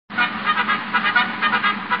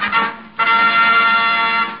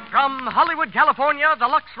Hollywood, California, the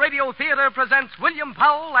Lux Radio Theater presents William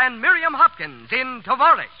Powell and Miriam Hopkins in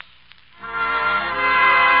Tovarich.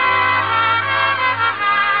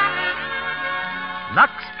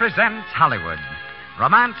 Lux presents Hollywood.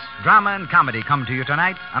 Romance, drama, and comedy come to you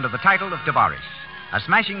tonight under the title of Tovarich, a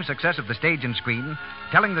smashing success of the stage and screen,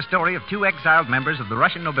 telling the story of two exiled members of the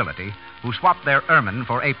Russian nobility who swapped their ermine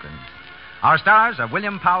for aprons. Our stars are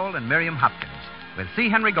William Powell and Miriam Hopkins, with C.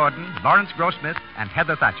 Henry Gordon, Lawrence Grossmith, and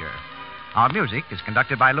Heather Thatcher. Our music is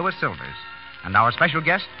conducted by Louis Silvers, and our special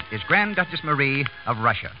guest is Grand Duchess Marie of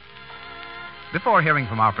Russia. Before hearing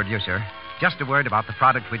from our producer, just a word about the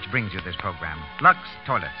product which brings you this program, Lux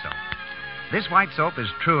Toilet Soap. This white soap is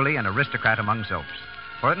truly an aristocrat among soaps,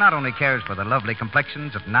 for it not only cares for the lovely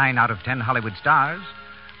complexions of 9 out of 10 Hollywood stars,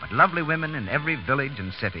 but lovely women in every village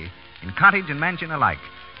and city, in cottage and mansion alike,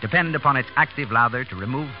 depend upon its active lather to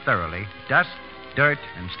remove thoroughly dust, dirt,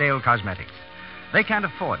 and stale cosmetics. They can't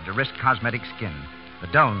afford to risk cosmetic skin, the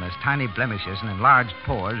dullness, tiny blemishes, and enlarged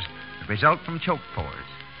pores that result from choked pores.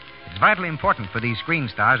 It's vitally important for these screen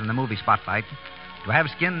stars in the movie spotlight to have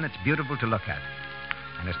skin that's beautiful to look at.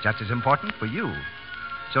 And it's just as important for you.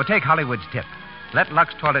 So take Hollywood's tip. Let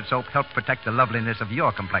Lux Toilet Soap help protect the loveliness of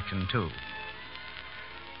your complexion, too.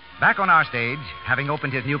 Back on our stage, having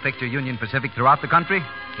opened his new picture, Union Pacific, throughout the country,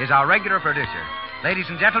 is our regular producer. Ladies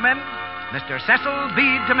and gentlemen, Mr. Cecil B.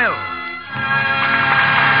 DeMille.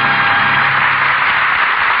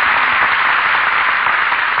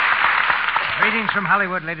 Greetings from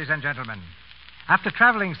Hollywood, ladies and gentlemen. After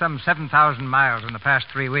traveling some 7,000 miles in the past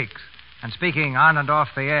 3 weeks and speaking on and off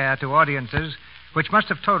the air to audiences which must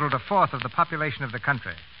have totaled a fourth of the population of the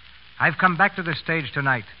country, I've come back to this stage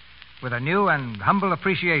tonight with a new and humble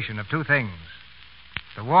appreciation of two things: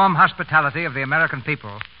 the warm hospitality of the American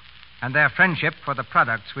people and their friendship for the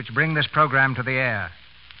products which bring this program to the air.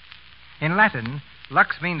 In Latin,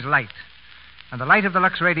 lux means light, and the light of the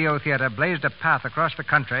Lux Radio Theater blazed a path across the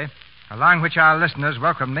country along which our listeners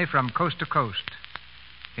welcomed me from coast to coast.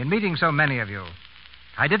 In meeting so many of you,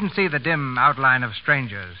 I didn't see the dim outline of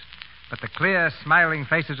strangers, but the clear, smiling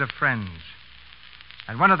faces of friends.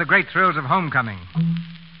 And one of the great thrills of homecoming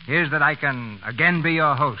is that I can again be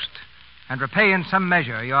your host and repay in some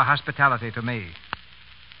measure your hospitality to me.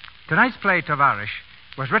 Tonight's play, Tovarich,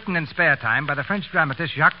 was written in spare time by the French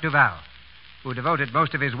dramatist Jacques Duval, who devoted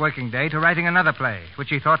most of his working day to writing another play, which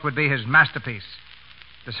he thought would be his masterpiece.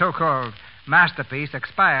 The so-called masterpiece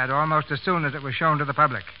expired almost as soon as it was shown to the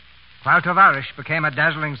public, while Tovarich became a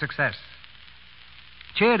dazzling success.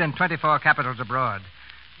 Cheered in 24 capitals abroad,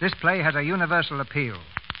 this play has a universal appeal,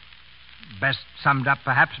 best summed up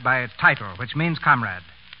perhaps by its title, which means comrade.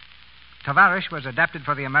 Tovarich was adapted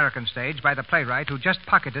for the American stage by the playwright who just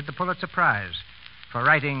pocketed the Pulitzer Prize for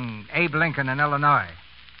writing Abe Lincoln in Illinois,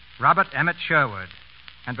 Robert Emmett Sherwood,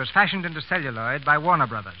 and was fashioned into celluloid by Warner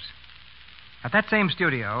Brothers. At that same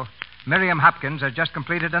studio, Miriam Hopkins has just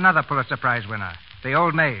completed another Pulitzer Prize winner, The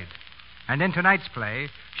Old Maid. And in tonight's play,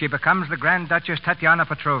 she becomes the Grand Duchess Tatiana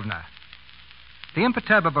Petrovna. The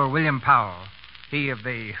imperturbable William Powell, he of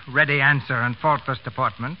the ready answer and faultless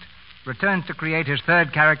deportment, returns to create his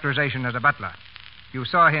third characterization as a butler. You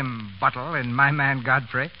saw him buttle in My Man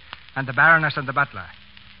Godfrey and The Baroness and the Butler.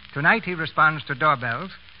 Tonight he responds to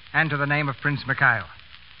doorbells and to the name of Prince Mikhail.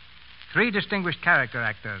 3 distinguished character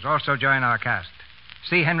actors also join our cast.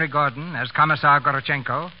 C. Henry Gordon as Commissar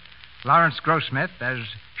Gorochenko, Lawrence Grossmith as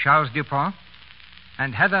Charles Dupont,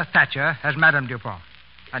 and Heather Thatcher as Madame Dupont.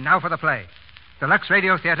 And now for the play. The Lux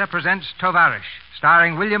Radio Theater presents Tovarich,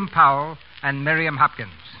 starring William Powell and Miriam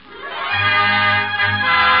Hopkins.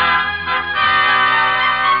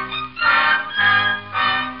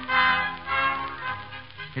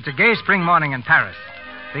 It's a gay spring morning in Paris.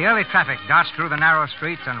 The early traffic darts through the narrow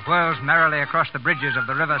streets and whirls merrily across the bridges of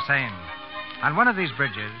the River Seine. On one of these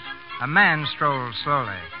bridges, a man strolls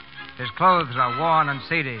slowly. His clothes are worn and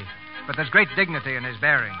seedy, but there's great dignity in his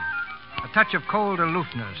bearing, a touch of cold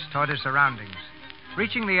aloofness toward his surroundings.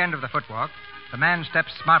 Reaching the end of the footwalk, the man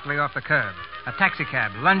steps smartly off the curb. A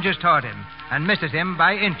taxicab lunges toward him and misses him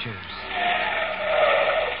by inches.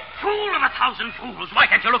 Fool of 1,000 fools! Why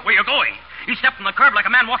can't you look where you're going? You stepped from the curb like a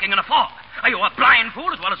man walking in a fog. Are you a blind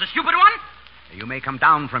fool as well as a stupid one? You may come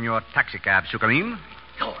down from your taxicab, Sukamin.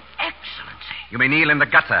 Your Excellency. You may kneel in the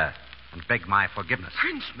gutter and beg my forgiveness.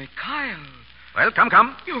 Prince Mikhail. Well,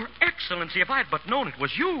 come. Your Excellency, if I had but known it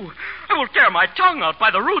was you, I will tear my tongue out by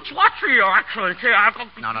the roots. Watch me, Your Excellency.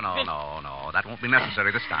 No. That won't be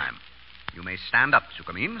necessary this time. You may stand up,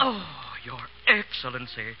 Sukamin. Oh, Your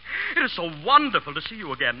Excellency, it is so wonderful to see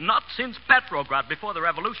you again. Not since Petrograd before the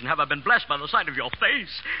Revolution have I been blessed by the sight of your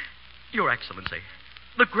face. Your Excellency,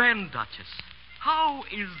 the Grand Duchess, How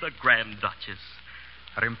is the Grand Duchess?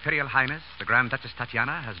 Her Imperial Highness, the Grand Duchess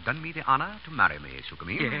Tatiana, has done me the honor to marry me,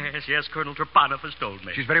 Sukhmir. Yes, Colonel Trepanov has told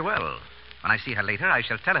me. She's very well. When I see her later, I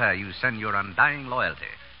shall tell her you send your undying loyalty,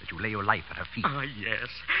 that you lay your life at her feet. Yes.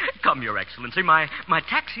 Come, Your Excellency. My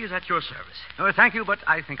taxi is at your service. Oh, thank you, but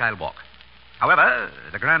I think I'll walk. However,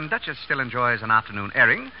 the Grand Duchess still enjoys an afternoon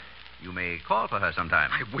airing. You may call for her sometime.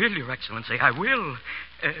 I will, Your Excellency. I will.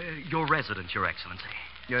 Your residence, Your Excellency.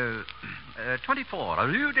 24,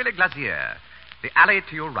 Rue de la Glacière. The alley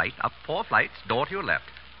to your right, up 4 flights, door to your left.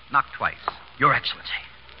 Knock twice. Your Excellency.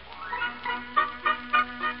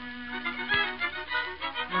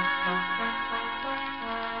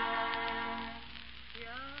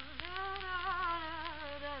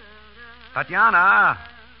 Tatiana,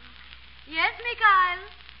 Yes, Mikhail.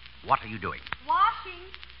 what are you doing? Washing.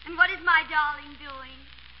 And what is my darling doing?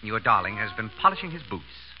 Your darling has been polishing his boots.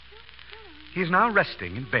 He is now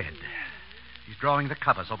resting in bed. He's drawing the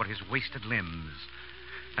covers over his wasted limbs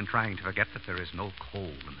and trying to forget that there is no coal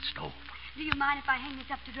in the stove. Do you mind if I hang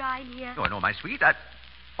this up to dry in here? Oh, no, my sweet.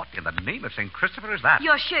 What in the name of St. Christopher is that?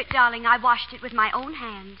 Your shirt, darling. I washed it with my own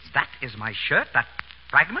hands. That is my shirt? That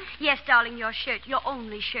fragment? Yes, darling, your shirt. Your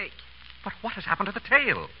only shirt. But what has happened to the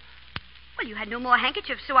tail? Well, you had no more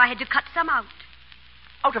handkerchiefs, so I had to cut some out.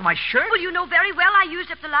 Out of my shirt? Well, you know very well I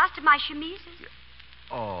used up the last of my chemises.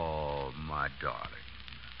 Oh, my darling.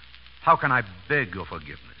 How can I beg your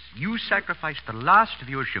forgiveness? You sacrificed the last of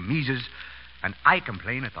your chemises, and I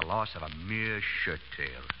complain at the loss of a mere shirt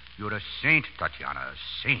tail. You're a saint, Tatiana, a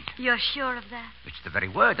saint. You're sure of that? It's the very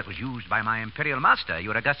word that was used by my imperial master,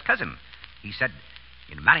 your august cousin. He said,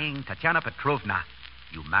 in marrying Tatiana Petrovna,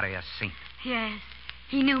 you marry a saint. Yes,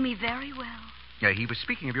 he knew me very well. Yeah, he was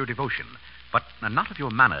speaking of your devotion, but not of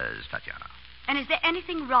your manners, Tatiana. And is there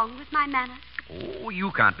anything wrong with my manners? Oh,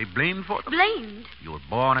 you can't be blamed for them. Blamed? You were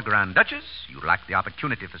born a Grand Duchess. You lacked the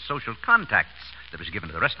opportunity for social contacts that was given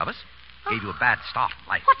to the rest of us. Gave you a bad start in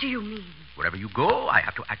life. What do you mean? Wherever you go, I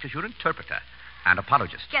have to act as your interpreter and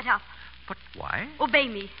apologist. Get up. But why? Obey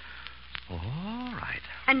me. All right.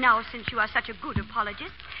 And now, since you are such a good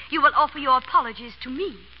apologist, you will offer your apologies to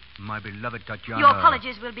me. My beloved Tatiana. Your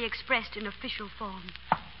apologies will be expressed in official form.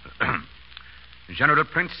 General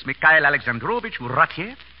Prince Mikhail Alexandrovich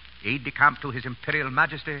Uratiev, aide-de-camp to His Imperial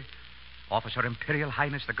Majesty, offers Her Imperial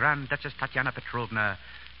Highness the Grand Duchess Tatiana Petrovna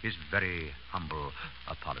his very humble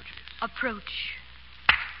apologies. Approach.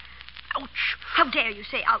 Ouch! How dare you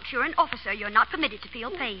say ouch? You're an officer. You're not permitted to feel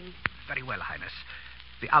pain. Very well, Highness.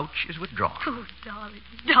 The ouch is withdrawn. Oh, darling,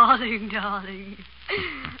 darling, darling.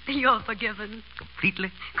 You're forgiven.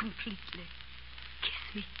 Completely? Completely.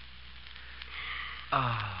 Kiss me.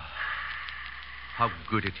 Ah, how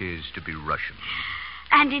good it is to be Russian.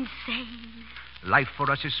 And insane. Life for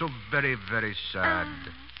us is so very, very sad.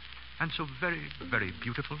 And so very, very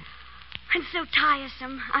beautiful. And so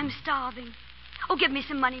tiresome. I'm starving. Oh, give me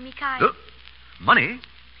some money, Mikhail. Money?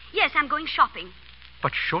 Yes, I'm going shopping.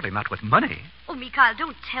 But surely not with money. Oh, Mikhail,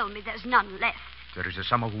 don't tell me there's none left. There is a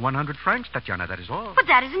sum of 100 francs, Tatiana, that is all. But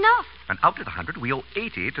that is enough. And out of the 100, we owe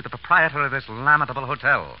 80 to the proprietor of this lamentable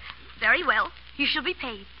hotel. Very well. You shall be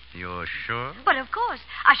paid. You're sure? But of course.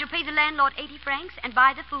 I shall pay the landlord 80 francs and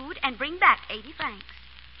buy the food and bring back 80 francs.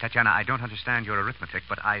 Tatiana, I don't understand your arithmetic,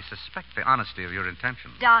 but I suspect the honesty of your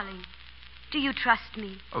intentions. Darling, do you trust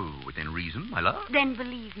me? Oh, within reason, my love. Then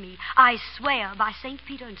believe me. I swear by St.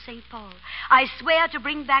 Peter and St. Paul. I swear to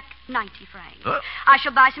bring back 90 francs. I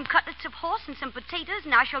shall buy some cutlets of horse and some potatoes,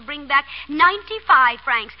 and I shall bring back 95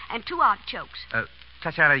 francs and 2 artichokes.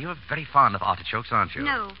 Tatiana, you're very fond of artichokes, aren't you?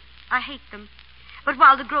 No, I hate them. But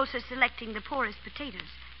while the grocer's selecting the poorest potatoes,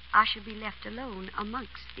 I shall be left alone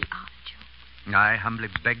amongst the artichokes. I humbly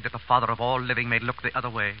beg that the Father of all living may look the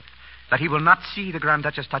other way, that he will not see the Grand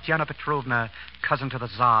Duchess Tatiana Petrovna, cousin to the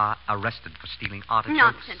Tsar, arrested for stealing artichokes.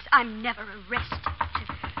 Nonsense. I'm never arrested.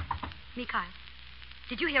 Mikhail,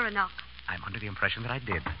 did you hear a knock? I'm under the impression that I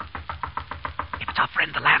did. If it's our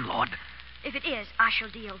friend, the landlord. If it is, I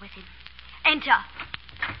shall deal with him. Enter.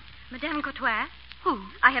 Madame Courtois? Who?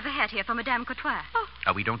 I have a hat here for Madame Courtois.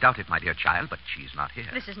 Oh. We don't doubt it, my dear child, but she's not here.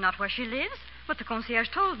 This is not where she lives, but the concierge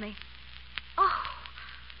told me. Oh,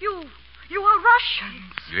 you are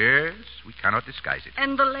Russians. Yes, we cannot disguise it.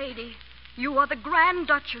 And the lady, you are the Grand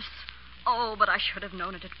Duchess. Oh, but I should have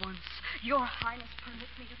known it at once. Your Highness, permit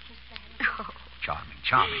me to kiss the hand. Oh. Charming,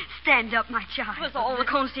 charming. Stand up, my child. It was all the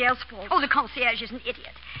concierge's fault. Oh, the concierge is an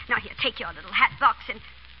idiot. Now, here, take your little hat box and...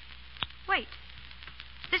 Wait.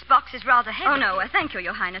 This box is rather heavy. Oh, no. Thank you,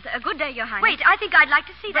 Your Highness. Good day, Your Highness. Wait, I think I'd like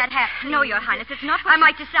to see that hat. Please. No, Your Highness, it's not... I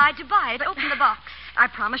might decide to buy it. But open the box. I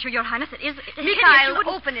promise you, Your Highness, it is... Mikhail,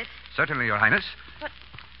 open it. Certainly, Your Highness. But...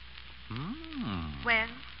 Well?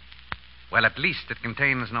 Well, at least it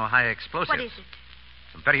contains no high explosives. What is it?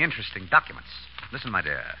 Some very interesting documents. Listen, my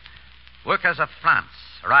dear. Workers of France,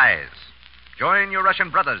 arise. Join your Russian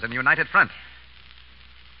brothers in the United Front.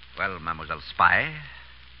 Well, Mademoiselle Spy,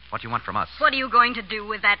 what do you want from us? What are you going to do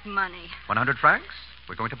with that money? 100 francs?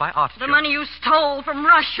 We're going to buy art. The money you stole from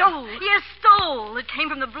Russia. Yes, stole. It came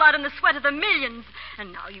from the blood and the sweat of the millions.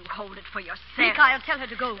 And now you hold it for yourself. Mikhail, tell her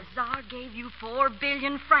to go. The Tsar gave you 4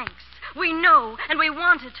 billion francs. We know, and we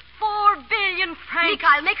want it. 4 billion francs.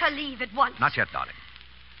 Mikhail, make her leave at once. Not yet, darling.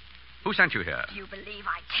 Who sent you here? Do you believe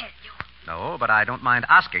I tell you? No, but I don't mind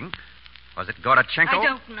asking. Was it Gorachenko? I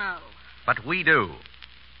don't know. But we do.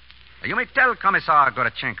 You may tell Commissar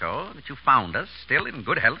Gorachenko that you found us, still in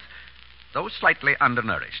good health, though slightly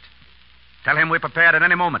undernourished. Tell him we're prepared at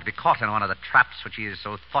any moment to be caught in one of the traps which he is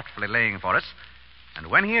so thoughtfully laying for us. And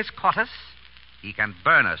when he has caught us, he can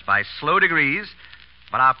burn us by slow degrees,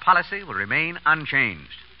 but our policy will remain unchanged.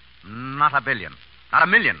 Not 1 billion, not 1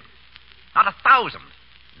 million, not 1,000,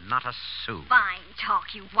 not a sou. Fine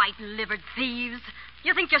talk, you white-livered thieves.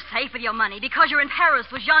 You think you're safe with your money because you're in Paris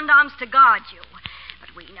with gendarmes to guard you.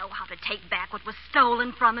 But we know how to take back what was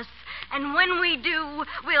stolen from us. And when we do,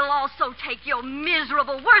 we'll also take your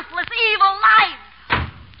miserable, worthless, evil life.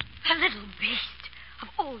 The little beast. Of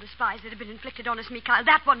all the spies that have been inflicted on us, Mikhail,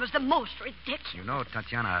 that one was the most ridiculous. You know,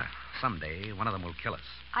 Tatiana, someday one of them will kill us.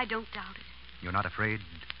 I don't doubt it. You're not afraid?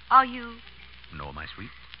 Are you? No, my sweet.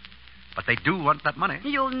 But they do want that money.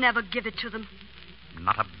 You'll never give it to them.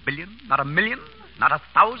 Not 1 billion, not 1 million, not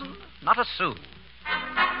 1,000, not a sou.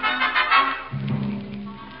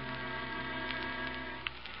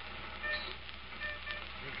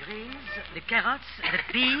 The greens, the carrots, the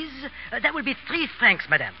peas, that will be 3 francs,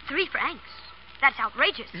 madame. 3 francs? That's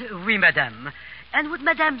outrageous. Oui, madame. And would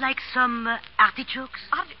madame like some artichokes?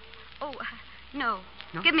 No.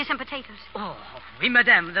 No? Give me some potatoes. Oh, oui,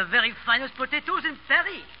 madame. The very finest potatoes in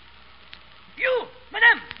Paris. You,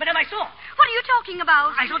 madame, I saw. What are you talking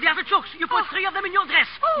about? I saw the artichokes. You put 3 of them in your dress.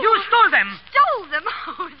 Oh. You stole them. Stole them?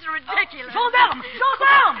 Oh, it's ridiculous. Gendarme!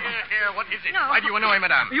 Gendarme! Here, what is it? No. Why do you annoy,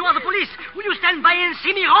 madame? You are the police. Will you stand by and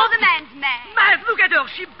see me Oh, home? the man's mad. Mad, look at her.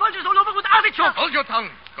 She bulges all over with artichokes. Hold your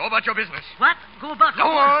tongue. Go about your business. What? Go back.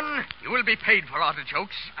 Go on. You will be paid for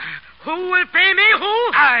artichokes. Who will pay me? Who?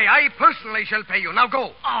 I personally shall pay you. Now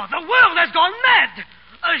go. Oh, the world has gone mad.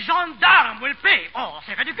 A gendarme will pay. Oh,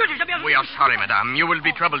 c'est ridicule. We are sorry, madame. You will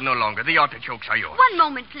be troubled no longer. The artichokes are yours. One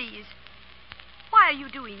moment, please. Why are you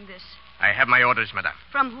doing this? I have my orders, madame.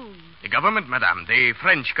 From whom? The government, madame. The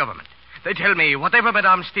French government. They tell me whatever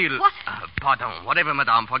madame steals... What? Pardon. Whatever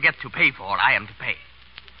madame forget to pay for, I am to pay.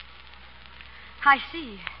 I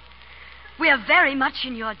see. We are very much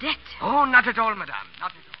in your debt. Oh, not at all, madame.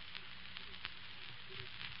 Not at all.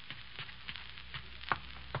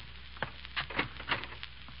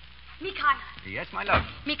 Mikhail. Yes, my love.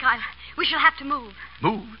 Mikhail, we shall have to move.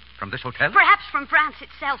 Move? From this hotel? Perhaps from France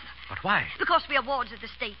itself. But why? Because we are wards of the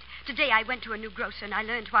state. Today I went to a new grocer and I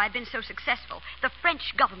learned why I've been so successful. The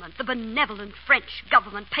French government, the benevolent French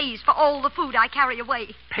government, pays for all the food I carry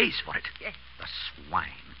away. Pays for it? Yes. The swine,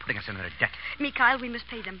 putting us in their debt. Mikhail, we must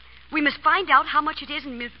pay them. We must find out how much it is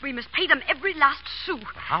and we must pay them every last sou.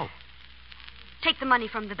 But how? Take the money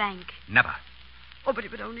from the bank. Never. Oh, but it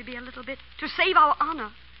would only be a little bit. To save our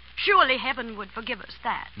honor. Surely heaven would forgive us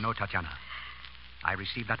that. No, Tatiana. I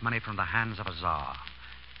received that money from the hands of a czar.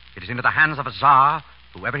 It is into the hands of a czar,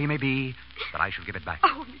 whoever he may be, that I shall give it back.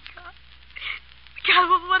 Oh, Mikhail. Mikhail,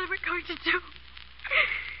 what are we going to do?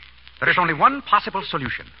 There is only one possible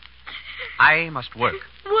solution. I must work.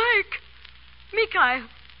 Work? Mikhail,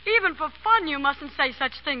 even for fun you mustn't say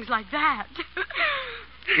such things like that.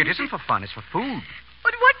 It isn't for fun, it's for food.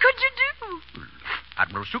 But what could you do?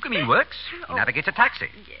 Admiral Sukhumi works. He navigates a taxi.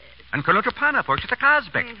 Yes. And Colonel Trepanov works at the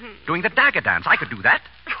Kazbek, doing the dagger dance. I could do that.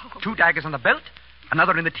 2 daggers on the belt,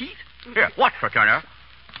 another in the teeth. Here, watch for Turner.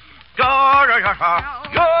 Oh,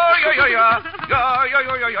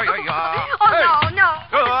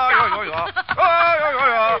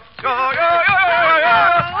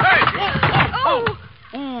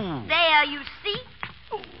 no. There, you see?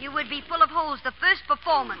 You would be full of holes the first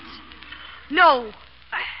performance. No.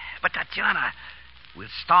 But, Tatiana, we'll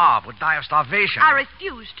starve. We'll die of starvation. I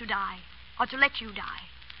refuse to die, or to let you die.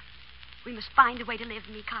 We must find a way to live,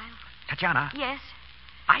 Mikhail. Tatiana? Yes?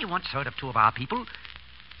 I once heard of 2 of our people.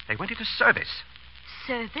 They went into service.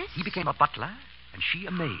 Service? He became a butler, and she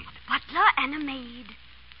a maid. Butler and a maid.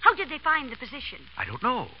 How did they find the position? I don't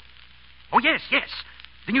know. Oh, yes.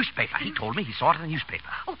 The newspaper. He told me he saw it in the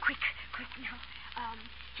newspaper. Oh, quick now.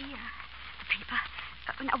 Here, the paper.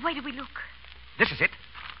 Now, where do we look? This is it.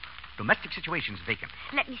 To domestic situations vacant.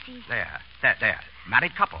 Let me see. There.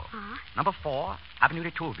 Married couple. Uh-huh. Number 4, Avenue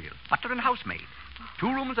de Tourville. Butler and housemaid. 2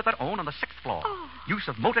 rooms of their own on the 6th floor. Oh. Use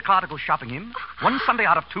of motor car to go shopping in. 1 Sunday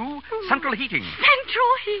out of 2, central heating.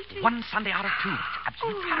 Central heating. 1 Sunday out of 2.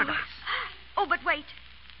 Absolute paradise. Oh, but wait.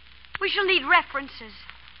 We shall need references.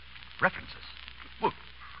 References? Well,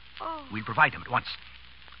 Oh. we'll provide them at once.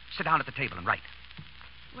 Sit down at the table and write.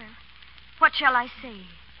 Well, what shall I say?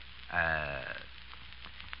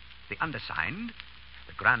 The undersigned,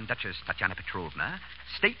 the Grand Duchess Tatiana Petrovna,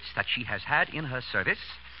 states that she has had in her service...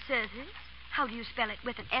 Service? How do you spell it,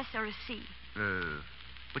 with an S or a C?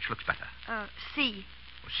 Which looks better? C.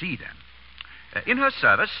 C, then. In her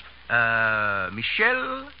service,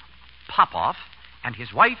 Michel Popov and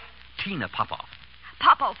his wife, Tina Popov.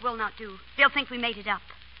 Popov will not do. They'll think we made it up.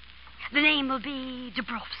 The name will be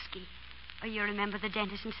Dubrovsky. Oh, you remember the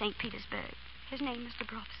dentist in St. Petersburg. His name is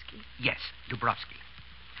Dubrovsky. Yes, Dubrovsky.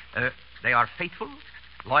 They are faithful,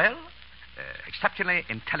 loyal, exceptionally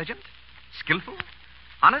intelligent, skillful,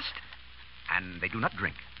 honest, and they do not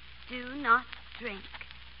drink. Do not drink.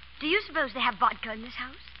 Do you suppose they have vodka in this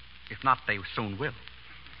house? If not, they soon will.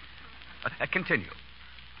 But continue.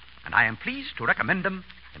 And I am pleased to recommend them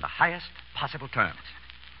in the highest possible terms.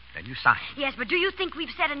 Then you sign. Yes, but do you think we've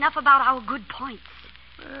said enough about our good points?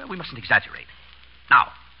 We mustn't exaggerate. Now,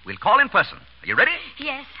 we'll call in person. Are you ready?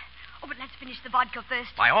 Yes. Oh, but let's finish the vodka first.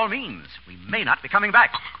 By all means. We may not be coming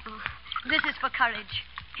back. Oh, this is for courage.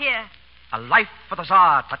 Here. A life for the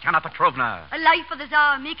Tsar, Tatiana Petrovna. A life for the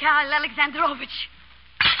Tsar, Mikhail Alexandrovich.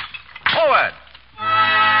 Forward!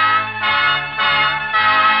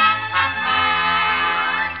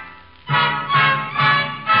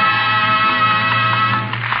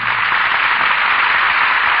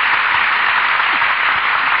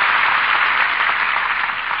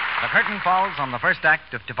 The curtain falls on the first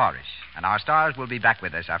act of Tovarich, and our stars will be back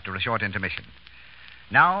with us after a short intermission.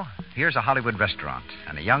 Now, here's a Hollywood restaurant,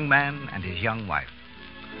 and a young man and his young wife.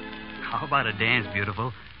 How about a dance,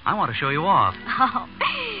 beautiful? I want to show you off. Oh,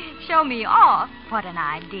 show me off? What an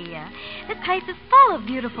idea. This place is full of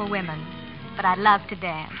beautiful women. But I'd love to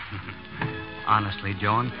dance. Honestly,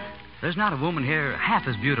 Joan, there's not a woman here half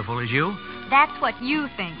as beautiful as you. That's what you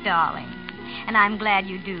think, darling. And I'm glad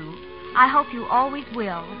you do. I hope you always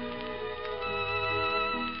will.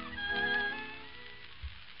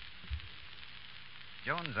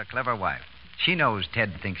 Joan's a clever wife. She knows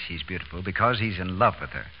Ted thinks she's beautiful because he's in love with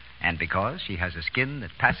her, and because she has a skin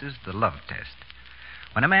that passes the love test.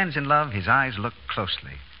 When a man's in love, his eyes look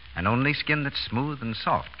closely, and only skin that's smooth and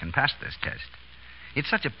soft can pass this test. It's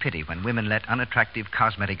such a pity when women let unattractive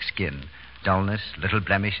cosmetic skin, dullness, little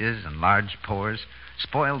blemishes, and large pores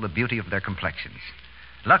spoil the beauty of their complexions.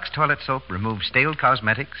 Lux toilet soap removes stale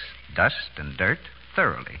cosmetics, dust, and dirt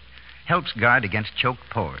thoroughly, helps guard against choked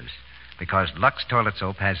pores, because Lux toilet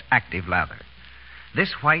soap has active lather.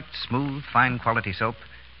 This white, smooth, fine-quality soap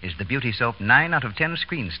is the beauty soap 9 out of 10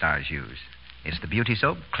 screen stars use. It's the beauty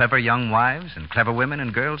soap clever young wives and clever women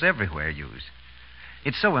and girls everywhere use.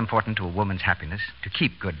 It's so important to a woman's happiness to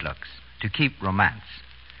keep good looks, to keep romance.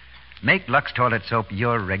 Make Lux toilet soap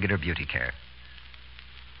your regular beauty care.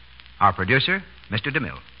 Our producer, Mr.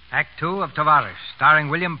 DeMille. Act 2 of Tovarich, starring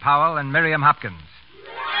William Powell and Miriam Hopkins.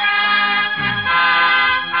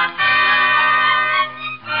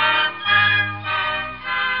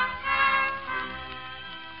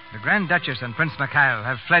 The Grand Duchess and Prince Mikhail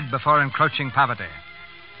have fled before encroaching poverty.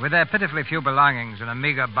 With their pitifully few belongings in a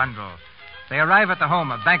meager bundle, they arrive at the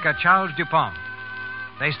home of banker Charles Dupont.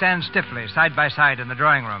 They stand stiffly, side by side, in the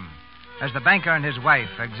drawing room, as the banker and his wife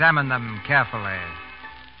examine them carefully.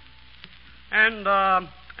 And,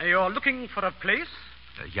 you're looking for a place?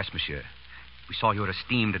 Yes, monsieur. We saw your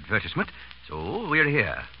esteemed advertisement, so we're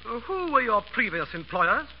here. Who were your previous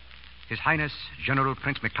employers? His Highness General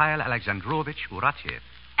Prince Mikhail Alexandrovich Uratiev.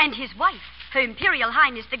 And his wife, Her Imperial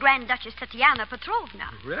Highness the Grand Duchess Tatiana Petrovna.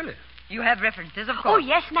 Really? You have references, of Oh, course.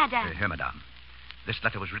 yes, madame. Here, madame. This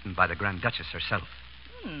letter was written by the Grand Duchess herself.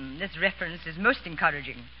 This reference is most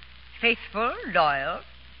encouraging. Faithful, loyal,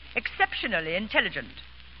 exceptionally intelligent.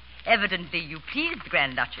 Evidently, you pleased the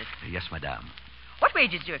Grand Duchess. Yes, madame. What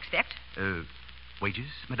wages do you expect? Wages,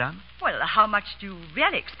 madame? Well, how much do you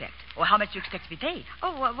really expect? Or how much do you expect to be paid?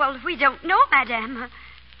 Oh, well, we don't know, madame.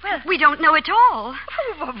 Well, We don't know at all.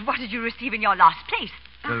 what did you receive in your last place?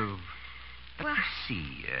 Let me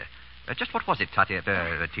see. Just what was it,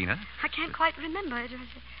 Tina? I can't quite remember. It was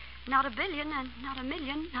not $1 billion and not $1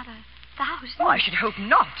 million, not 1,000. Oh, I should hope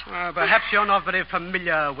not. Perhaps you're not very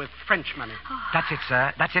familiar with French money. Oh. That's it,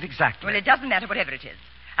 sir. That's it exactly. Well, it doesn't matter, whatever it is.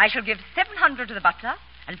 I shall give 700 to the butler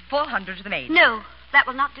and 400 to the maid. No, That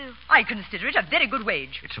will not do. I consider it a very good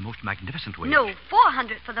wage. It's a most magnificent wage. No,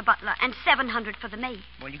 400 for the butler and 700 for the maid.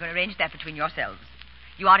 Well, you can arrange that between yourselves.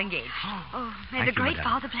 You are engaged. Oh, may Thank the you, great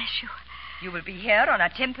madame. Father bless you. You will be here on a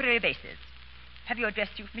temporary basis. Have you a dress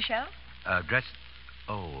suit, Michel? Dressed?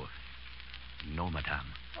 Oh, no, madame.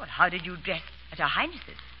 Well, how did you dress at Her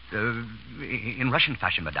Highness's? In Russian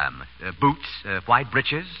fashion, madame. Boots, white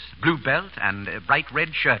breeches, blue belt, and a bright red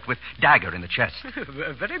shirt with dagger in the chest.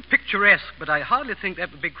 Very picturesque, but I hardly think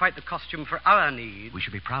that would be quite the costume for our needs. We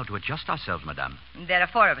should be proud to adjust ourselves, madame. There are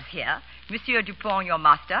 4 of us here. Monsieur Dupont, your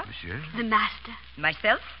master. Monsieur, The master.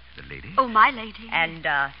 Myself. the lady. Oh, my lady. And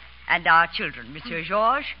our children, Monsieur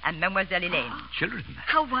Georges and Mademoiselle Elaine. Children.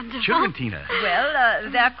 How wonderful. Children, Tina.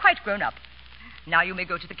 Well, they're quite grown up. Now you may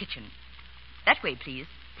go to the kitchen. That way, please.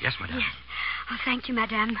 Yes, madame. Yes. Oh, thank you,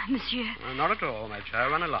 madame, monsieur. Not at all, my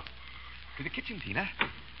child. Run along. To the kitchen, Tina.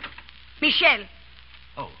 Michel.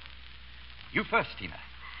 Oh, you first, Tina.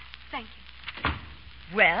 Thank you.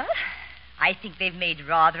 Well, I think they've made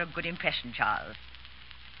rather a good impression, Charles.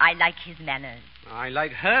 I like his manners. I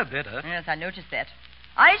like her better. Yes, I noticed that.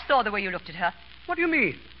 I saw the way you looked at her. What do you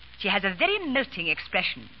mean? She has a very melting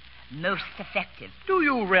expression. Most effective. Do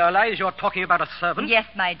you realize you're talking about a servant? Yes,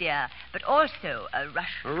 my dear, but also a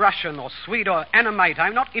Russian. Russian or Swede or Annamite.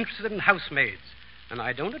 I'm not interested in housemaids. And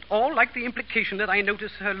I don't at all like the implication that I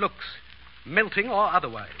notice her looks, melting or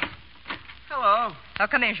otherwise. Hello. Oh,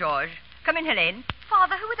 come in, Georges. Come in, Helene.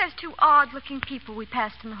 Father, who are those 2 odd-looking people we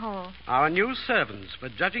passed in the hall? Our new servants,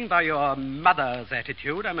 but judging by your mother's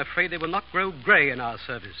attitude, I'm afraid they will not grow grey in our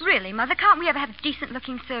service. Really, Mother, can't we ever have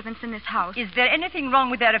decent-looking servants in this house? Is there anything wrong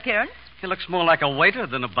with their appearance? He looks more like a waiter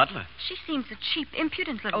than a butler. She seems a cheap,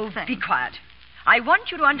 impudent little thing. Be quiet. I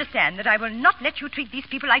want you to understand that I will not let you treat these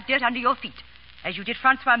people like dirt under your feet, as you did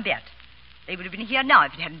Francois and Berthe. They would have been here now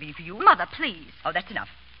if it hadn't been for you. Mother, please. Oh, that's enough.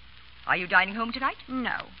 Are you dining home tonight?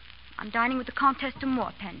 No. I'm dining with the Comtesse de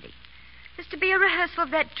Morpendy. There's to be a rehearsal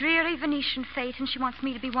of that dreary Venetian fete, and she wants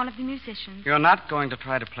me to be one of the musicians. You're not going to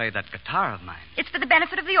try to play that guitar of mine. It's for the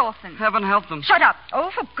benefit of the orphans. Heaven help them. Shut up. Oh,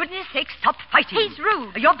 for goodness sake, stop fighting. He's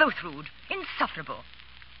rude. You're both rude. Insufferable.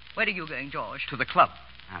 Where are you going, George? To the club.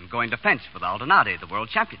 I'm going to fence with Aldonade, the world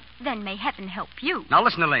champion. Then may heaven help you. Now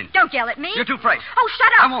listen, Elaine. Don't yell at me. You're too afraid. Oh,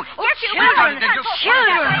 shut up. I won't. Yes, you children. will.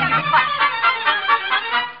 Children.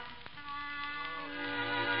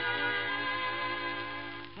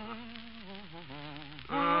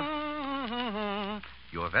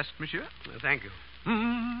 Your vest, monsieur? Thank you.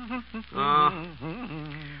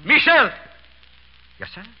 Michel! Yes,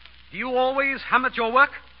 sir? Do you always hum at your work?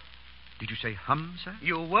 Did you say hum, sir?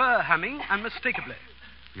 You were humming unmistakably.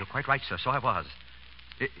 You're quite right, sir. So I was.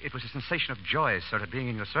 It was a sensation of joy, sir, at being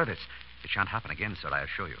in your service. It shan't happen again, sir, I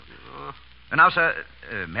assure you. And now, sir,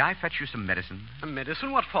 may I fetch you some medicine?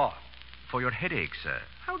 Medicine? What for? For your headache, sir.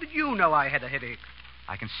 How did you know I had a headache?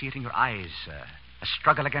 I can see it in your eyes, sir. A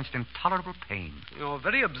struggle against intolerable pain. You're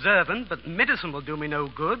very observant, but medicine will do me no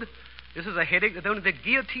good. This is a headache that only the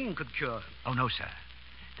guillotine could cure. Oh, no, sir.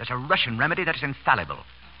 There's a Russian remedy that is infallible.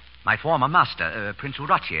 My former master, Prince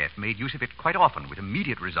Uratiev, made use of it quite often with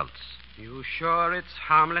immediate results. You sure it's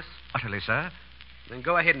harmless? Utterly, sir. Then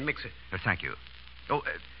go ahead and mix it. Thank you. Oh,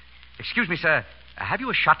 excuse me, sir. Have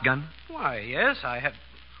you a shotgun? Why, yes, I have.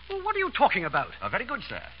 Well, what are you talking about? Very good,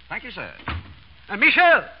 sir. Thank you, sir.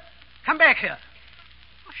 Michel, come back here.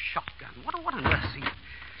 A shotgun? What on earth?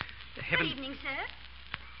 Good evening, sir.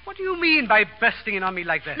 What do you mean by bursting in on me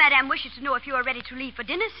like that? Madame wishes to know if you are ready to leave for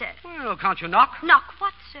dinner, sir. Well, can't you knock? Knock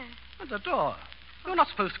what, sir? At the door. You're not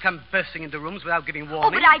supposed to come bursting into rooms without giving Oh,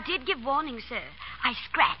 warning. but I did give warning, sir. I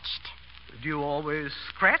scratched. Do you always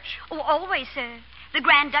scratch? Oh, always, sir. The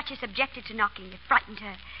Grand Duchess objected to knocking. It frightened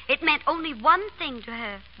her. It meant only one thing to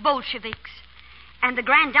her, Bolsheviks. And the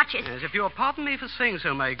Grand Duchess... Yes, if you'll pardon me for saying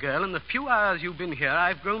so, my girl, in the few hours you've been here,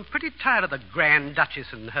 I've grown pretty tired of the Grand Duchess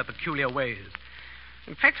and her peculiar ways.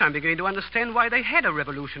 In fact, I'm beginning to understand why they had a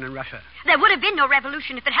revolution in Russia. There would have been no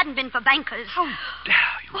revolution if it hadn't been for bankers. How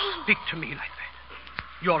dare you speak to me like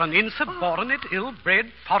that? You're an insubordinate,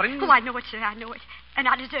 ill-bred, foreign... Oh, I know it, sir, I know it. And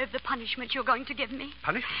I deserve the punishment you're going to give me.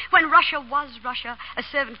 Punishment? When Russia was Russia, a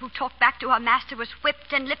servant who talked back to her master was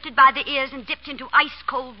whipped and lifted by the ears and dipped into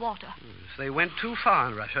ice-cold water. Yes, they went too far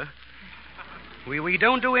in Russia. We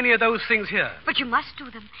don't do any of those things here. But you must do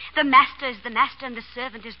them. The master is the master and the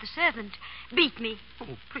servant is the servant. Beat me.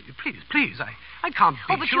 Oh, please. I can't beat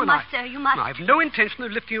you. Oh, but you must, sir, you must. No, I've no intention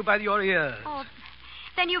of lifting you by your ears. Oh,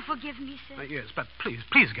 then you forgive me, sir. Yes, but please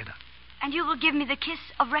get up. And you will give me the kiss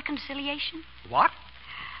of reconciliation? What?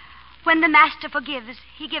 When the master forgives,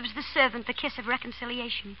 he gives the servant the kiss of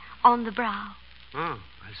reconciliation on the brow. Oh,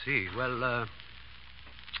 I see. Well,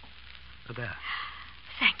 there.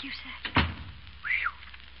 Thank you, sir.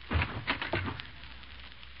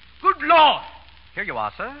 Good Lord! Here you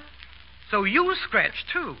are, sir. So you scratched,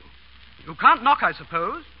 too. You can't knock, I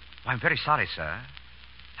suppose. I'm very sorry, sir.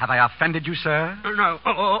 Have I offended you, sir? No. No.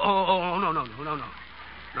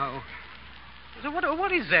 No. So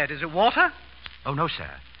what is that? Is it water? Oh, no,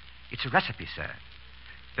 sir. It's a recipe, sir.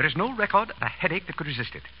 There is no record of a headache that could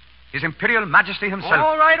resist it. His Imperial Majesty himself.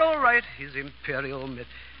 All right. His Imperial...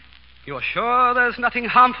 You're sure there's nothing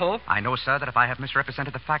harmful? I know, sir, that if I have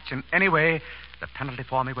misrepresented the facts in any way, the penalty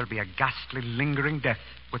for me will be a ghastly, lingering death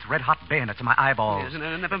with red-hot bayonets in my eyeballs. Yes,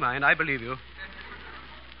 never mind. I believe you.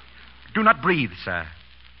 Do not breathe, sir.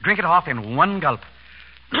 Drink it off in one gulp.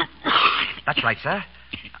 That's right, sir.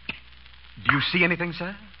 Do you see anything,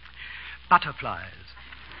 sir? Butterflies.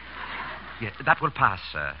 Yes, that will pass,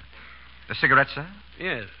 sir. A cigarette, sir?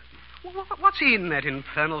 Yes. What's in that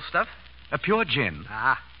infernal stuff? A pure gin.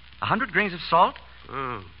 100 grains of salt.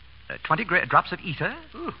 Oh. 20 drops of ether.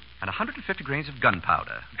 Oh. And 150 grains of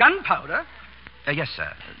gunpowder. Gunpowder? Yes,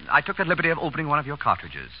 sir. I took the liberty of opening one of your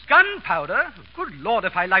cartridges. Gunpowder? Good Lord,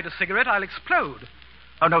 if I light a cigarette, I'll explode.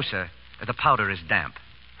 Oh, no, sir. The powder is damp.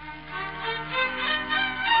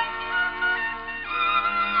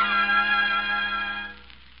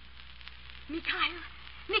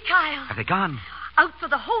 Mikhail. Have they gone? Out for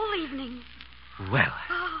the whole evening. Well,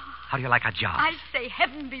 how do you like our job? I say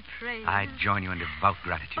heaven be praised. I join you in devout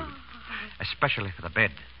gratitude. Especially for the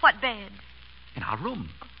bed. What bed? In our room.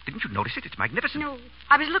 Didn't you notice it? It's magnificent. No.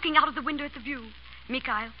 I was looking out of the window at the view.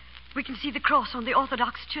 Mikhail, we can see the cross on the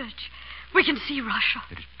Orthodox Church. We can see Russia.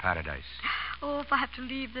 It is paradise. Oh, if I have to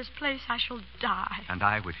leave this place, I shall die. And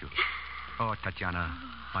I with you. Oh, Tatiana,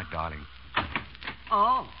 my darling.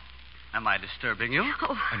 Oh. Am I disturbing you?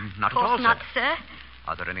 Oh, not of course at all, not, sir. sir.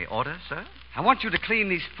 Are there any orders, sir? I want you to clean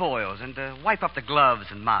these foils and wipe up the gloves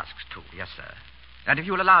and masks, too. Yes, sir. And if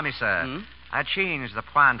you'll allow me, sir, I changed the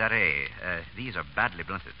point d'arrêt. These are badly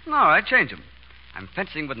blunted. All right, change them. I'm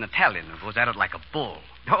fencing with an Italian who goes at it like a bull.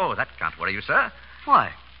 Oh, that can't worry you, sir.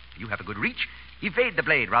 Why? You have a good reach. Evade the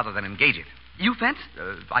blade rather than engage it. You fence?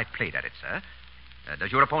 I played at it, sir.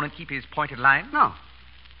 Does your opponent keep his pointed line? No.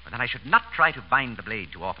 Well, then I should not try to bind the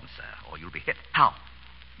blade too often, sir, or you'll be hit. How?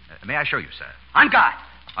 May I show you, sir? On guard.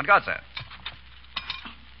 On guard, sir.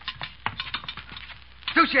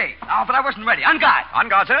 Touche. Oh, but I wasn't ready. On guard. On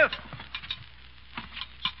guard, sir.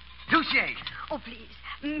 Touche. Oh, please.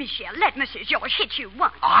 Michel, let Monsieur Georges hit you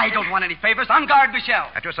once. I don't want any favors. On guard, Michel.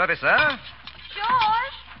 At your service, sir.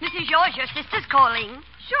 Georges? Monsieur Georges, your sister's calling.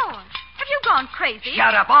 Georges, have you gone crazy?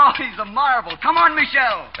 Shut up. Oh, he's a marvel. Come on,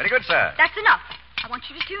 Michel. Very good, sir. That's enough. I want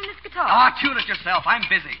you to tune this guitar. Oh, tune it yourself. I'm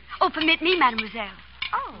busy. Oh, permit me, mademoiselle.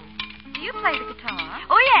 Oh, do you play the guitar?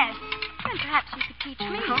 Oh, yes. Then perhaps you could teach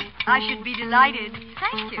me. I should be delighted.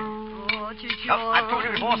 Thank you. Oh, Oh, I've told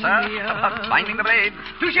you before, sir, about binding the blade.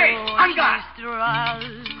 Touche. On guard. Is that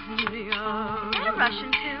a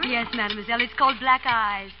Russian tune? Yes, mademoiselle. It's called Black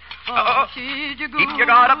Eyes. Keep your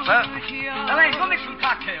guard up, sir. Elaine, go mix some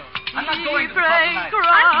cocktails. I'm not going to the club tonight. I'm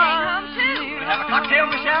staying home, too. We'll have a cocktail,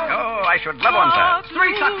 Michel? Oh, I should love one, sir.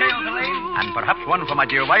 3 cocktails, Elaine. And perhaps one for my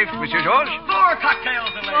dear wife, Monsieur Georges. 4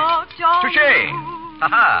 cocktails, Elaine. Touché.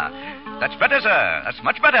 Ha-ha. That's better, sir. That's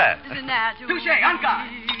much better. Touche. On guard.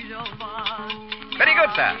 Very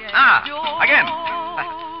good, sir. Again.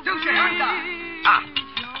 Touche. On guard.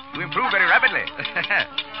 You improve very rapidly.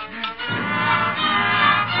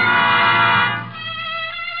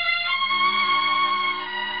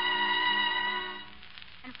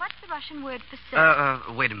 And what's the Russian word for sir?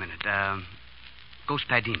 Wait a minute.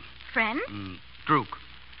 Господин. Friend? Druk.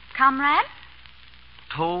 Comrade?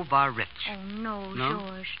 Tovarich. Oh, no, No?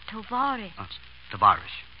 Georges. Tovarich.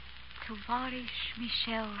 Tovarich. Tovarich,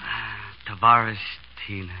 Michel. Tovarich,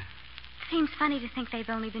 Tina. Seems funny to think they've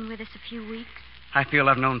only been with us a few weeks. I feel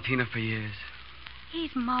I've known Tina for years.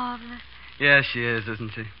 He's marvelous. Yes, she is,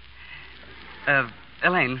 isn't she?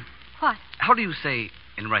 Elaine. What? How do you say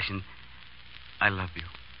in Russian, I love you?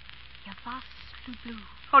 Я вас люблю.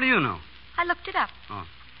 How do you know? I looked it up. Oh.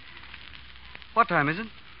 What time is it?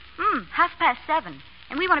 7:30.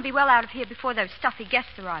 And we want to be well out of here before those stuffy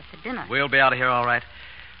guests arrive for dinner. We'll be out of here all right.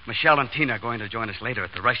 Michelle and Tina are going to join us later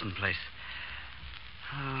at the Russian place.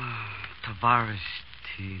 Tovarich,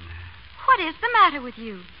 Tina. What is the matter with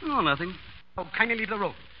you? Oh, nothing. Oh, kindly leave the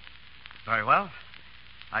room. Very well.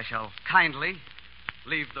 I shall kindly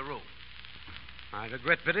leave the room. I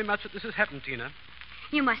regret very much that this has happened, Tina.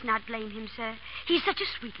 You must not blame him, sir. He's such a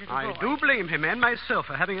sweet little boy. I do blame him and myself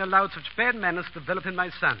for having allowed such bad manners to develop in my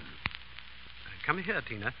son. Come here,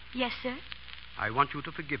 Tina. Yes, sir. I want you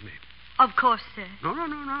to forgive me. Of course, sir.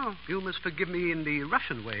 No. You must forgive me in the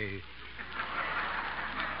Russian way.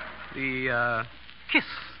 The kiss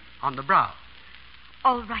on the brow.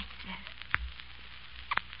 All right, sir.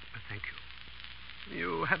 Thank you.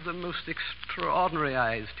 You have the most extraordinary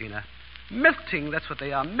eyes, Tina. Melting, that's what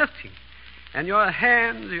they are, melting. And your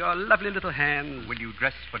hands, your lovely little hands. Will you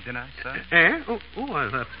dress for dinner, sir?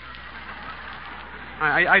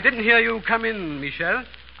 I didn't hear you come in, Michel.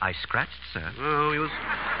 I scratched, sir. Oh, you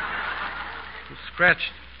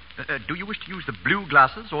scratched. Do you wish to use the blue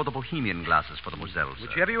glasses or the bohemian glasses for the Moselle, sir?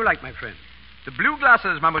 Whichever you like, my friend. The blue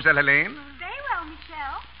glasses, Mademoiselle Helene. Very well,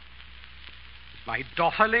 Michel. Is my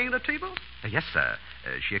daughter laying the table? Yes, sir.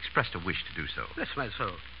 She expressed a wish to do so. Bless my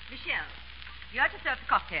soul. Michelle, you are to serve the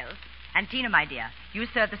cocktails. And Tina, my dear, you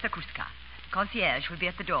serve the sakruska. Concierge will be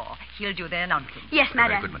at the door. He'll do the announcing. Yes,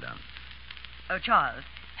 madam. Very good, madame. Oh, Charles,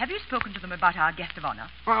 have you spoken to them about our guest of honor?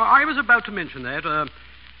 Well, I was about to mention that.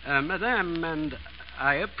 Madame, and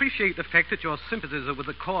I appreciate the fact that your sympathies are with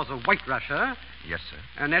the cause of White Russia. Yes, sir.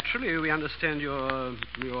 And naturally, we understand your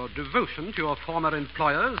devotion to your former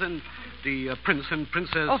employers and the prince and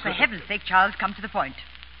princess. Oh, for heaven's sake, Charles, come to the point.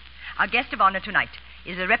 Our guest of honor tonight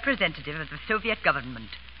is a representative of the Soviet government,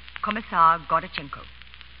 Commissar Gorachenko.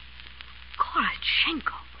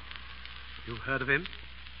 Gorachenko? You heard of him?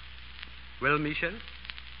 Well, Michel?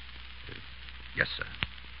 Yes, sir.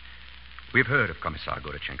 We've heard of Commissar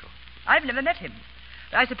Gorachenko. I've never met him.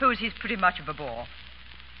 I suppose he's pretty much of a bore.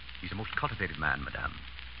 He's a most cultivated man, madame,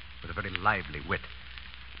 with a very lively wit.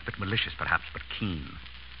 A bit malicious, perhaps, but keen.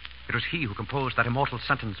 It was he who composed that immortal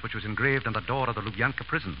sentence which was engraved on the door of the Lubyanka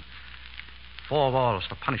prison. 4 walls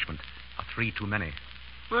for punishment are 3 too many.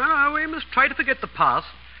 Well, we must try to forget the past.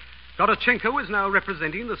 Gorachenko is now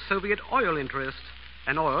representing the Soviet oil interests.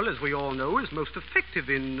 And oil, as we all know, is most effective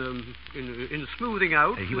in smoothing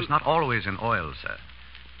out... He was not always in oil, sir.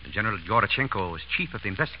 General Gorachenko was chief of the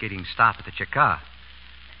investigating staff at the Cheka.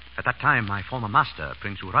 At that time, my former master,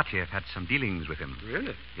 Prince Uratiev, had some dealings with him.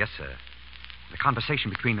 Really? Yes, sir. The conversation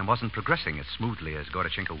between them wasn't progressing as smoothly as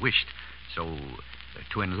Gorachenko wished. So,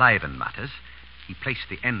 to enliven matters, he placed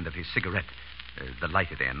the end of his cigarette, the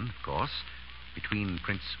lighted end, of course, between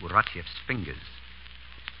Prince Uratiev's fingers.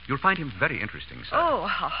 You'll find him very interesting, sir. Oh,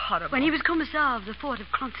 how horrible. When he was commissar of the fort of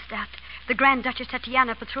Kronstadt, the Grand Duchess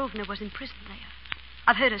Tatiana Petrovna was imprisoned there.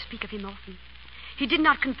 I've heard her speak of him often. He did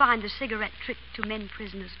not confine the cigarette trick to men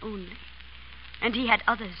prisoners only. And he had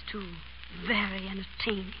others, too. Very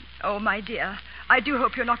entertaining. Oh, my dear, I do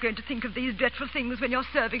hope you're not going to think of these dreadful things when you're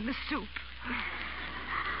serving the soup.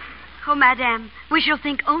 Oh, madame, we shall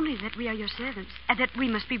think only that we are your servants and that we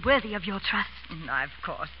must be worthy of your trust. Of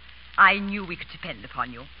course. I knew we could depend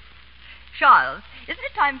upon you. Charles, isn't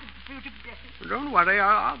it time for you to be dressing? Don't worry,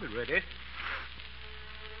 I'll be ready.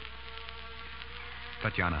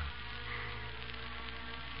 Tatiana,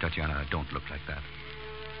 don't look like that.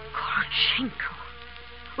 Gorachenko.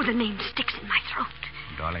 Well, the name sticks in my throat.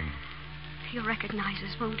 Darling. He'll recognize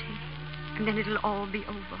us, won't he? And then it'll all be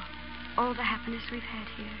over. All the happiness we've had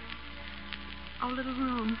here. Our little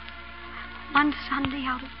room. 1 Sunday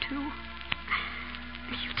out of 2.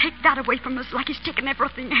 You take that away from us like he's taken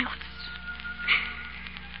everything else.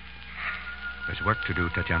 There's work to do,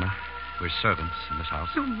 Tatiana. We're servants in this house.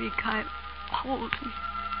 Oh, Mikhail, hold me.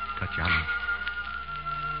 Tatiana.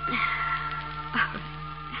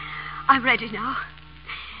 I'm ready now.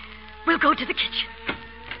 We'll go to the kitchen.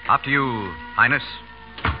 After you, Highness.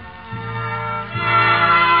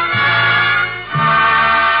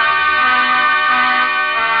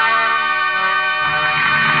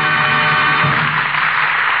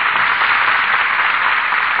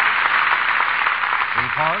 We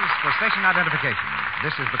pause for station identification.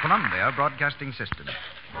 This is the Columbia Broadcasting System.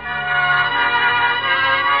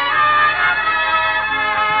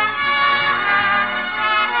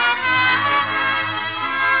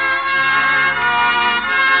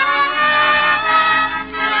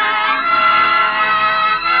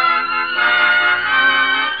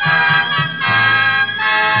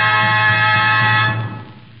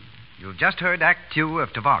 Just heard Act 2 of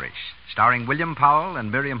Tovarich, starring William Powell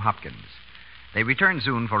and Miriam Hopkins. They return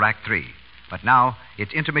soon for Act 3, but now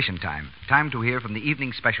it's intermission time, time to hear from the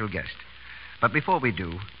evening's special guest. But before we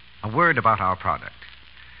do, a word about our product.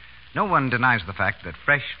 No one denies the fact that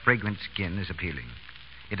fresh, fragrant skin is appealing.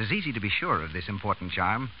 It is easy to be sure of this important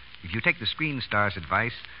charm if you take the Screen Star's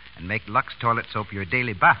advice and make Lux Toilet Soap your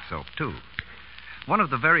daily bath soap, too. One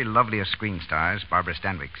of the very loveliest Screen Stars, Barbara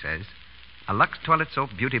Stanwyck, says, "A Lux Toilet Soap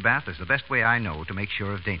beauty bath is the best way I know to make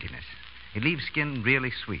sure of daintiness. It leaves skin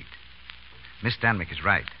really sweet." Miss Stanwyck is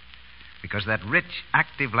right, because that rich,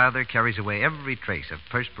 active lather carries away every trace of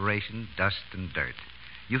perspiration, dust, and dirt.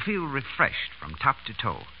 You feel refreshed from top to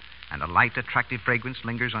toe, and a light, attractive fragrance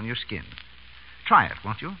lingers on your skin. Try it,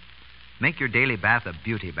 won't you? Make your daily bath a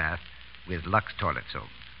beauty bath with Lux toilet soap.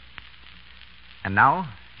 And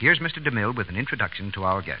now, here's Mr. DeMille with an introduction to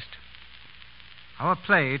our guest. Our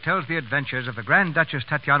play tells the adventures of the Grand Duchess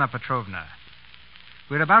Tatiana Petrovna.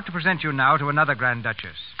 We're about to present you now to another Grand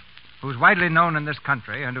Duchess, who's widely known in this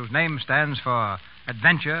country and whose name stands for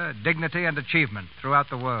adventure, dignity, and achievement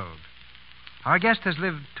throughout the world. Our guest has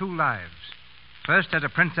lived 2 lives. First as a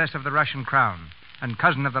princess of the Russian crown and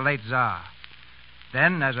cousin of the late Tsar.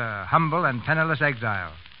 Then as a humble and penniless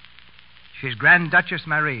exile. She's Grand Duchess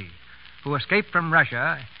Marie, who escaped from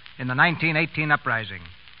Russia in the 1918 uprising,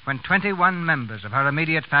 when 21 members of her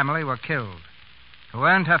immediate family were killed, who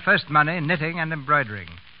earned her first money knitting and embroidering,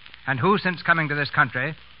 and who, since coming to this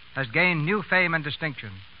country, has gained new fame and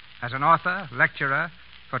distinction as an author, lecturer,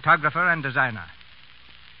 photographer, and designer.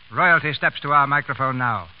 Royalty steps to our microphone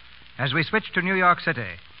now as we switch to New York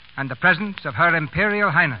City and the presence of Her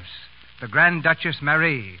Imperial Highness, the Grand Duchess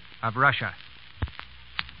Marie of Russia.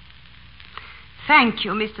 Thank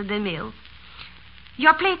you, Mr. DeMille.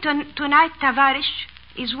 Your play tonight, Tovarich,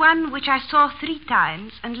 is one which I saw 3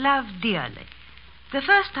 times and loved dearly. The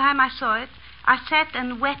first time I saw it, I sat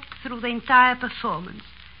and wept through the entire performance.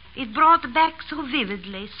 It brought back so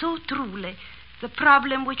vividly, so truly, the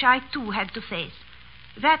problem which I too had to face,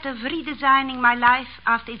 that of redesigning my life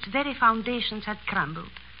after its very foundations had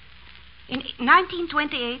crumbled. In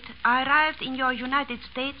 1928, I arrived in your United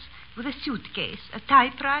States with a suitcase, a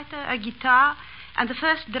typewriter, a guitar, and the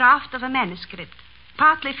first draft of a manuscript,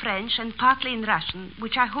 partly French and partly in Russian,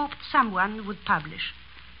 which I hoped someone would publish.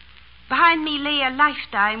 Behind me lay a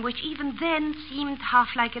lifetime which even then seemed half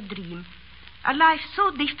like a dream, a life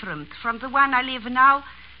so different from the one I live now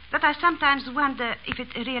that I sometimes wonder if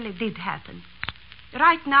it really did happen.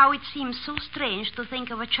 Right now it seems so strange to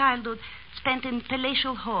think of a childhood spent in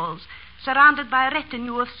palatial halls, surrounded by a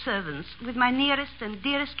retinue of servants, with my nearest and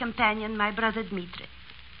dearest companion, my brother Dietrich.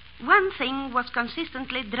 One thing was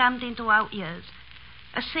consistently drummed into our ears,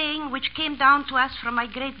 a saying which came down to us from my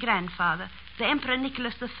great-grandfather, the Emperor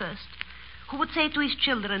Nicholas I, who would say to his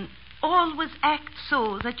children, "Always act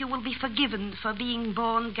so that you will be forgiven for being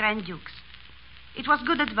born Grand Dukes." It was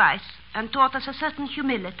good advice and taught us a certain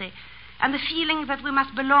humility and the feeling that we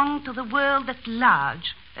must belong to the world at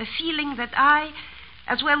large, a feeling that I,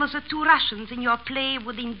 as well as the 2 Russians in your play,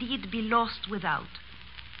 would indeed be lost without.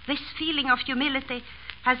 This feeling of humility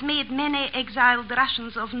has made many exiled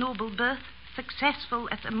Russians of noble birth successful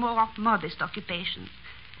at a more modest occupation.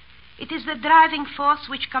 It is the driving force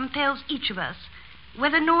which compels each of us,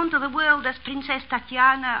 whether known to the world as Princess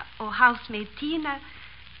Tatiana or housemaid Tina,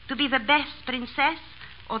 to be the best princess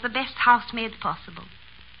or the best housemaid possible.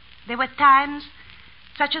 There were times,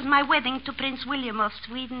 such as my wedding to Prince William of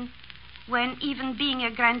Sweden, when even being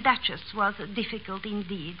a Grand Duchess was difficult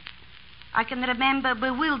indeed. I can remember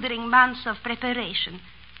bewildering months of preparation,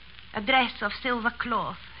 a dress of silver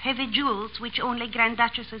cloth, heavy jewels which only Grand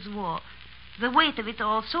Duchesses wore, the weight of it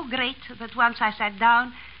all so great that once I sat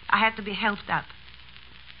down, I had to be helped up.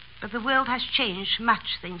 But the world has changed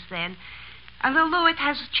much since then, and although it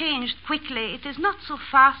has changed quickly, it is not so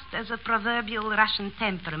fast as a proverbial Russian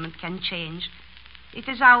temperament can change. It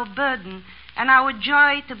is our burden and our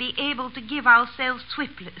joy to be able to give ourselves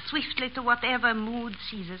swiftly to whatever mood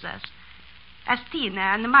seizes us, as Tina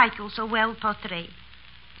and Michael so well portray.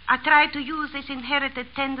 I try to use this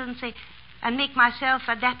inherited tendency and make myself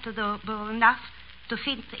adaptable enough to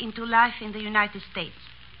fit into life in the United States.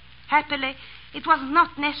 Happily, it was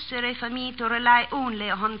not necessary for me to rely only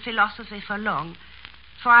on philosophy for long,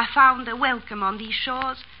 for I found a welcome on these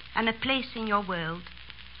shores and a place in your world.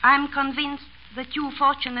 I am convinced that you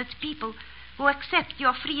fortunate people who accept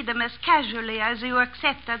your freedom as casually as you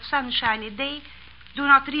accept a sunshiny day do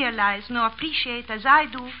not realize nor appreciate, as I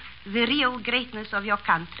do, the real greatness of your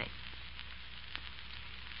country.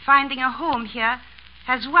 Finding a home here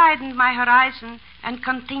has widened my horizon and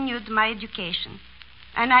continued my education,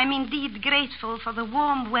 and I'm indeed grateful for the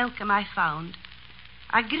warm welcome I found.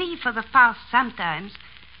 I grieve for the past sometimes,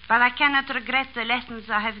 but I cannot regret the lessons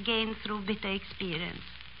I have gained through bitter experience.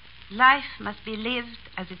 Life must be lived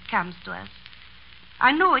as it comes to us.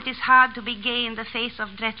 I know it is hard to be gay in the face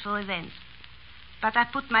of dreadful events, but I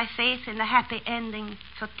put my faith in a happy ending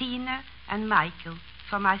for Tina and Michael,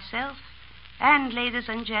 for myself, and, ladies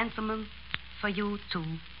and gentlemen, for you too.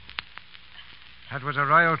 That was a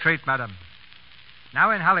royal treat, madam.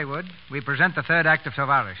 Now in Hollywood, we present the 3rd act of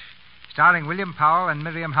Tovarich, starring William Powell and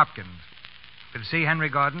Miriam Hopkins, with C. Henry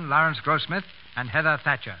Gordon, Lawrence Grossmith, and Heather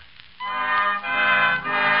Thatcher.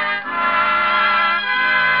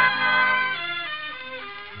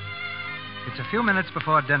 It's a few minutes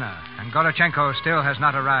before dinner, and Gorochenko still has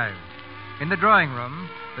not arrived. In the drawing room,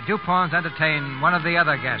 the the Duponts entertain one of the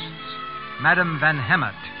other guests, Madame Van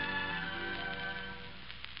Hemert.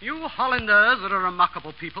 You Hollanders are a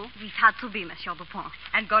remarkable people. We've had to be, Monsieur Dupont.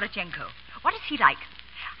 And Gorochenko. What is he like?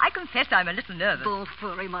 I confess I'm a little nervous. Don't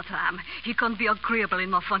worry, madame. He can be agreeable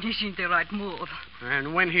enough when he's in the right mood.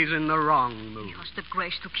 And when he's in the wrong mood. He has the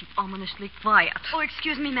grace to keep ominously quiet. Oh,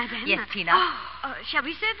 excuse me, madame. Yes, Tina. Shall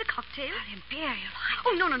we serve the cocktail? Imperial.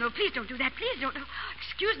 Oh, no. Please don't do that. Please don't.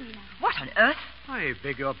 Excuse me, madame. What on earth? I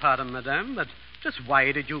beg your pardon, madame, but just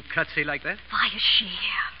why did you curtsy like that? Why is she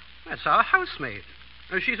here? That's our housemaid.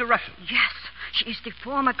 She's a Russian. Yes, she is the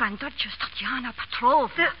former Grand Duchess Tatiana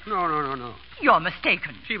Petrovna. No. You're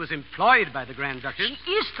mistaken. She was employed by the Grand Duchess.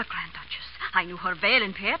 She is the Grand Duchess. I knew her well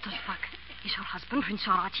in Petersburg. Is her husband, Prince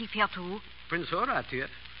Horatif, here too? Prince Horatif?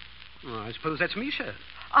 Oh, I suppose that's Misha.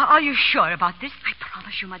 Are you sure about this? I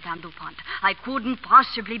promise you, Madame Dupont, I couldn't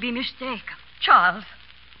possibly be mistaken. Charles,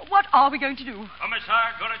 what are we going to do?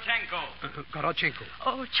 Commissar Gorochenko. Gorochenko.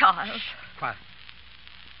 Oh, Charles. Quiet.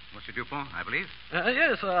 Monsieur Dupont, I believe?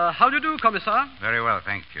 Yes, how do you do, Commissar? Very well,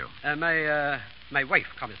 thank you. My wife,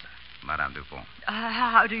 Commissar. Madame Dupont.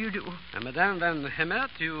 How do you do? Madame Van Hemert,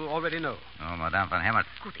 you already know. Oh, Madame Van Hemert.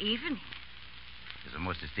 Good evening. It's a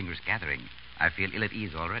most distinguished gathering. I feel ill at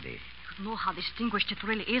ease already. You know how distinguished it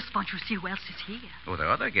really is once you see who else is here. Oh, there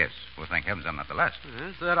are other guests. Well, thank heavens I'm not the last.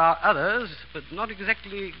 Yes, there are others, but not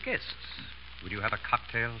exactly guests. Would you have a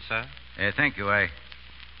cocktail, sir? Thank you,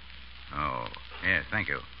 Oh, yes, thank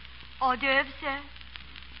you. Hors d'oeuvres, sir.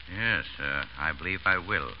 Yes, I believe I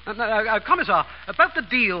will. Commissar, about the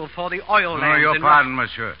deal for the oil lands... your pardon,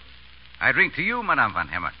 monsieur. I drink to you, Madame Van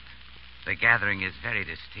Hemert. The gathering is very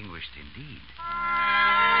distinguished indeed.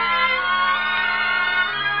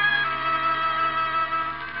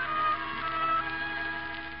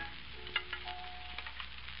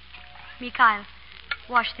 Mikhail,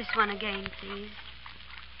 wash this one again, please.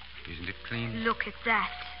 Isn't it clean? Look at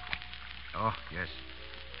that. Oh, yes.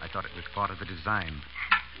 I thought it was part of the design.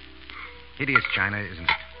 Hideous china, isn't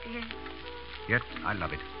it? Yes. Yet I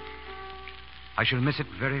love it. I shall miss it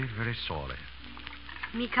very, very sorely.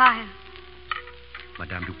 Mikhail.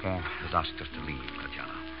 Madame Dupont has asked us to leave,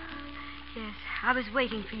 Tatiana. Yes, I was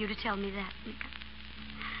waiting for you to tell me that, Mikhail.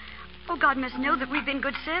 Oh, God must know that we've been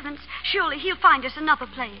good servants. Surely he'll find us another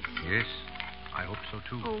place. Yes, I hope so,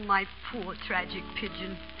 too. Oh, my poor tragic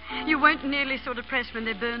pigeon. You weren't nearly so depressed when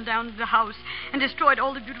they burned down the house and destroyed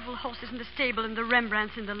all the beautiful horses in the stable and the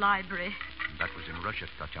Rembrandts in the library. That was in Russia,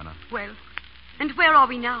 Tatiana. Well, and where are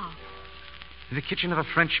we now? In the kitchen of a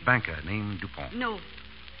French banker named Dupont. No.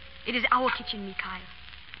 It is our kitchen, Mikhail.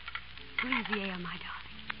 Breathe the air, my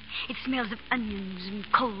darling. It smells of onions and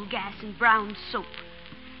coal gas and brown soap.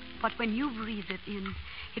 But when you breathe it in,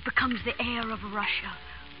 it becomes the air of Russia,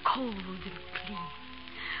 cold and clean.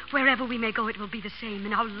 Wherever we may go, it will be the same.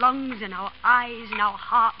 In our lungs, in our eyes, in our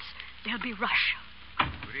hearts, there'll be Russia.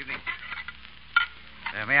 Good evening.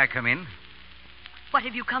 May I come in? What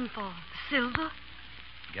have you come for? Silver?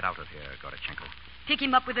 Get out of here, Gorochenko. Pick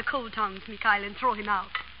him up with the coal tongs, Mikhail, and throw him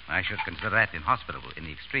out. I should consider that inhospitable in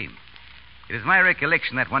the extreme. It is my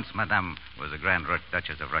recollection that once Madame was the Grand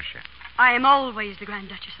Duchess of Russia. I am always the Grand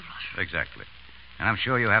Duchess of Russia. Exactly. And I'm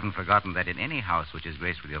sure you haven't forgotten that in any house which is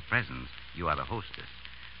graced with your presence, you are the hostess.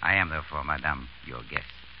 I am, therefore, Madame, your guest.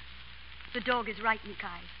 The dog is right, Mikhail.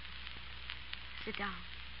 Sit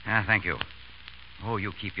down. Thank you. Oh,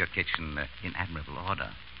 you keep your kitchen in admirable order.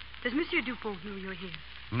 Does Monsieur Dupont know you're here?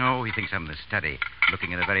 No, he thinks I'm in the study,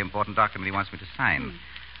 looking at a very important document he wants me to sign.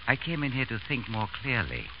 I came in here to think more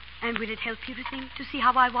clearly. And will it help you to think, to see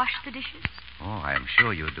how I wash the dishes? Oh, I'm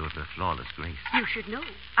sure you'll do it with flawless grace. You should know.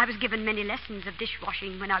 I was given many lessons of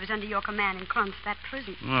dishwashing when I was under your command in Kronstadt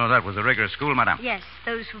prison. Oh, that was a rigorous school, Madame. Yes,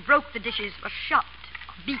 those who broke the dishes were shot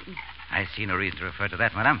or beaten. I see no reason to refer to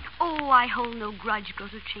that, Madame. Oh, I hold no grudge,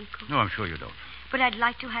 Gorochenko. No, I'm sure you don't. But I'd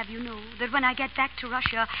like to have you know that when I get back to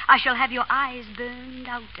Russia, I shall have your eyes burned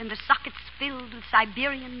out and the sockets filled with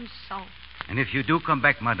Siberian salt. And if you do come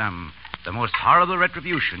back, Madame, the most horrible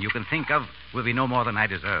retribution you can think of will be no more than I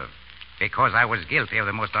deserve. Because I was guilty of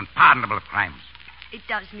the most unpardonable of crimes. It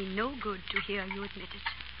does me no good to hear you admit it.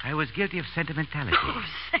 I was guilty of sentimentality. Oh,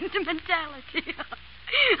 sentimentality.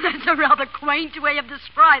 That's a rather quaint way of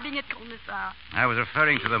describing it, Commissar. I was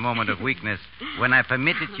referring to the moment of weakness when I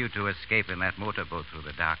permitted you to escape in that motorboat through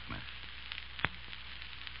the darkness.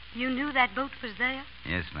 You knew that boat was there?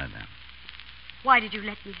 Yes, Madame. Why did you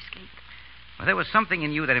let me escape? Well, there was something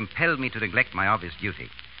in you that impelled me to neglect my obvious duty.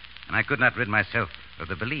 And I could not rid myself of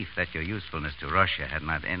the belief that your usefulness to Russia had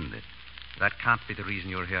not ended. That can't be the reason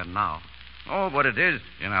you're here now. Oh, but it is,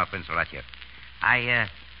 General Prince Horatif.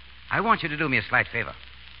 I want you to do me a slight favor.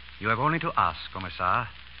 You have only to ask, Commissar.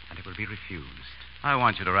 and it will be refused. I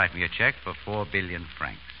want you to write me a check for 4 billion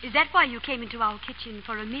francs. Is that why you came into our kitchen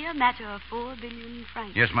for a mere matter of 4 billion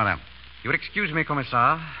francs? Yes, madame. You would excuse me,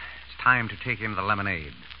 Commissar. It's time to take in the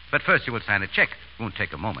lemonade. But first you will sign a check. Won't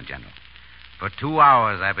take a moment, General. For 2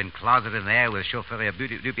 hours I've been closeted there with chauffeur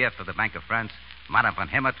Dubief of the Bank of France, Madame von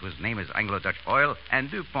Hemmert, whose name is Anglo-Dutch Oil,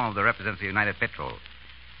 and Dupont, the representative of the United Petrol.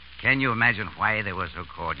 Can you imagine why they were so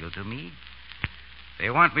cordial to me? They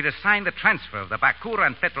want me to sign the transfer of the Bakura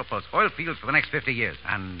and Petropol's oil fields for the next 50 years.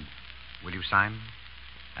 And will you sign?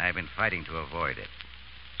 I've been fighting to avoid it.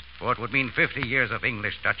 For it would mean 50 years of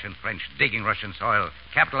English, Dutch, and French digging Russian soil,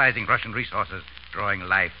 capitalizing Russian resources, drawing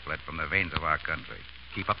lifeblood from the veins of our country.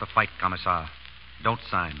 Keep up the fight, Commissar. Don't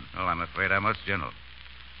sign. Oh, I'm afraid I must, General.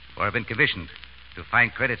 For I've been commissioned to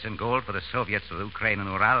find credits in gold for the Soviets of Ukraine and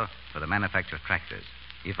Ural for the manufacture of tractors.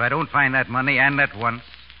 If I don't find that money, and at once,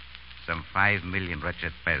 some 5 million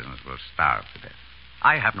wretched peasants will starve to death.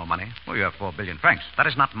 I have no money. Oh, you have 4 billion francs. That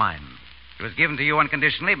is not mine. It was given to you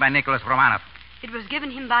unconditionally by Nicholas Romanov. It was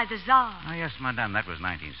given him by the Tsar. Oh, yes, madame, that was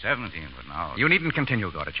 1917, but now... You needn't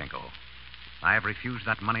continue, Gorachenko. I have refused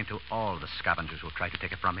that money to all the scavengers who tried to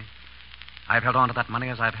take it from me. I've held on to that money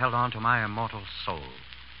as I've held on to my immortal soul.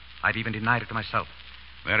 I've even denied it to myself.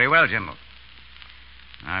 Very well, General.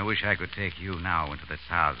 I wish I could take you now into the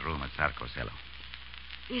Tsar's room at Tsarkosello.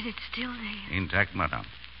 Is it still there? Intact, madame.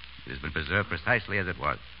 It has been preserved precisely as it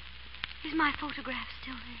was. Is my photograph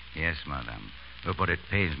still there? Yes, madame. But it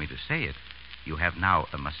pains me to say it. You have now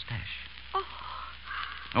a mustache. Oh.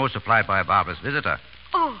 Oh, supplied by a barbarous visitor.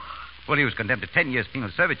 Oh. Well, he was condemned to 10 years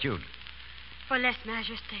penal servitude. For less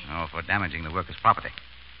majesty. Oh, for damaging the workers' property.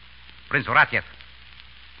 Prince Oratiev.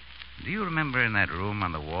 Do you remember in that room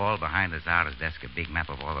on the wall behind the Tsar's desk a big map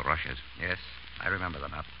of all the Russias? Yes, I remember the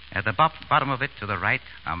map. At the bottom of it, to the right,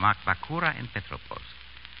 are marked Bakura and Petropolsk.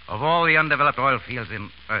 Of all the undeveloped oil fields in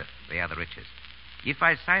Earth, they are the richest. If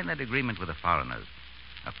I sign that agreement with the foreigners,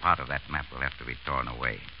 a part of that map will have to be torn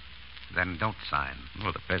away. Then don't sign.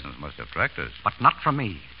 Well, the peasants must have tractors. But not from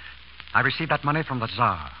me. I received that money from the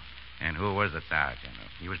Tsar. And who was the Tsar, General?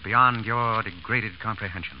 He was beyond your degraded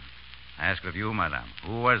comprehension. I ask of you, madame,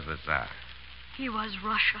 who was the Tsar? He was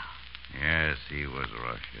Russia. Yes, he was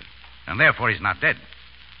Russia. And therefore he's not dead.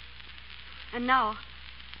 And now,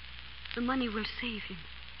 the money will save him.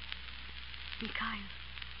 Mikhail,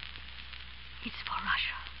 it's for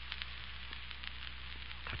Russia.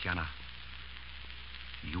 Tatiana,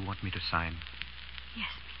 you want me to sign? Yes,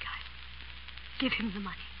 Mikhail. Give him the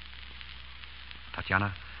money.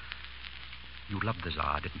 Tatiana, you loved the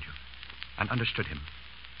Tsar, didn't you? And understood him.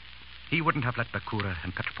 He wouldn't have let Bakura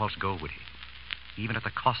and Petropolsk go, would he? Even at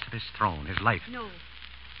the cost of his throne, his life. No.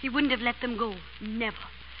 He wouldn't have let them go. Never.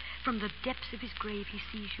 From the depths of his grave, he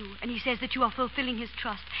sees you, and he says that you are fulfilling his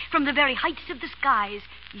trust. From the very heights of the skies,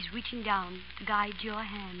 he's reaching down to guide your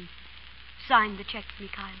hand. Sign the check,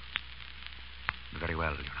 Mikhail. Very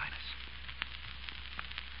well, Your Highness.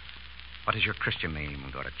 What is your Christian name,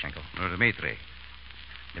 Gorachenko? Dmitri.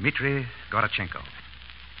 Dmitri Gorachenko.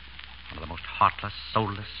 One of the most heartless,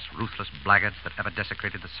 soulless, ruthless blackguards that ever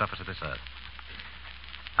desecrated the surface of this earth.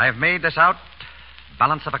 I have made this out.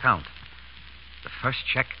 Balance of account. The first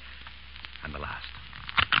check and the last.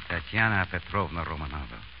 Tatiana Petrovna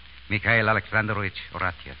Romanova. Mikhail Alexandrovich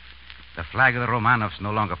Oratiev. The flag of the Romanovs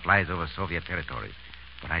no longer flies over Soviet territories,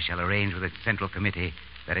 but I shall arrange with the Central Committee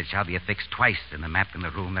that it shall be affixed twice in the map in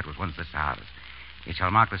the room that was once the Tsar's. It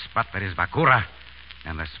shall mark the spot that is Bakura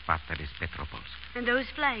and the spot that is Petropolsk. And those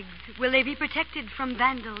flags, will they be protected from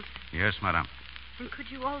vandals? Yes, madame. And could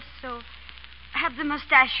you also have the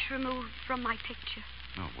mustache removed from my picture?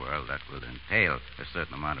 Oh, well, that will entail a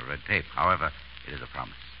certain amount of red tape. However, it is a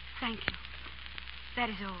promise. Thank you. That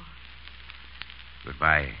is all.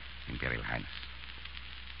 Goodbye, Imperial Highness.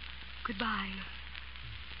 Goodbye,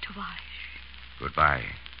 Tovarich. Goodbye,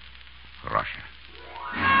 Russia.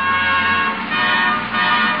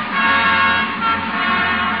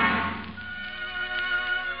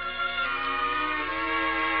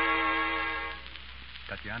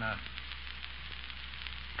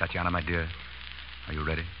 Tatiana, my dear, are you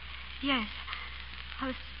ready? Yes. I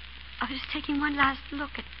was just taking one last look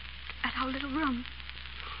at our little room.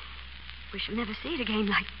 We shall never see it again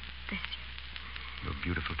like this. You're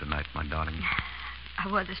beautiful tonight, my darling. I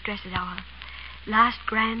wore this dress at our last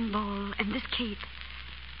grand ball, and this cape.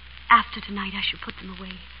 After tonight, I shall put them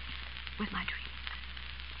away with my dreams.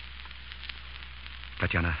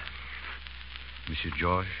 Tatiana, Monsieur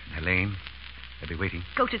George, Helene, they'll be waiting.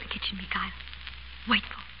 Go to the kitchen, Mikhail. Wait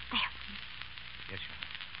for there. Yes, sir.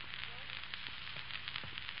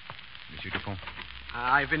 Monsieur Dupont.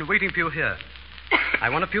 I've been waiting for you here. I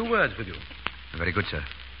want a few words with you. Very good, sir.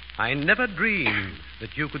 I never dreamed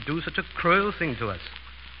that you could do such a cruel thing to us.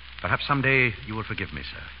 Perhaps someday you will forgive me,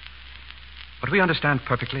 sir. But we understand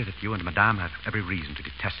perfectly that you and Madame have every reason to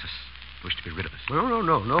detest us, wish to be rid of us.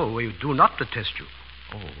 No. We do not detest you.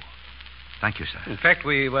 Oh, thank you, sir. In fact,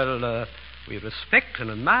 we respect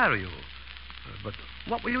and admire you. But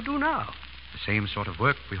what will you do now? The same sort of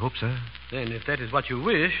work, we hope, sir. Then, if that is what you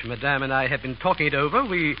wish, Madame and I have been talking it over.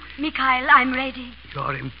 Mikhail, I'm ready.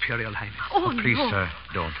 Your Imperial Highness. Oh, please, no. sir,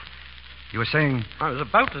 don't. You were saying... I was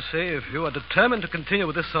about to say, if you are determined to continue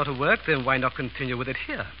with this sort of work, then why not continue with it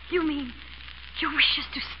here? You mean you wish us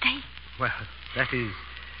to stay? Well, that is...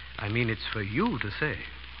 it's for you to say.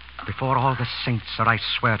 Before all the saints, sir, I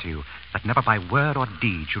swear to you that never by word or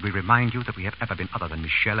deed should we remind you that we have ever been other than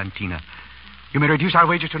Michel and Tina. You may reduce our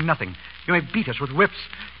wages to nothing. You may beat us with whips.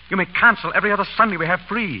 You may cancel every other Sunday we have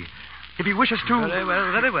free. If you wish us to...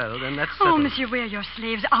 Very well, then that's Oh, settled. monsieur, we're your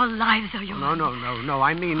slaves. Our lives are yours. No.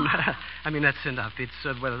 I mean, that's enough. It's,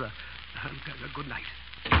 good night.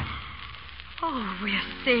 Oh, we're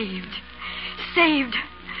saved. Saved.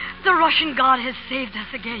 The Russian God has saved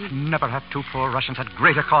us again. Never have two poor Russians had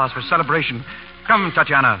greater cause for celebration. Come,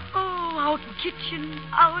 Tatiana. Oh, our kitchen.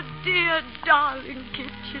 Our dear, darling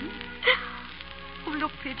kitchen. Oh,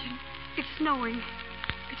 look, Pigeon. It's snowing.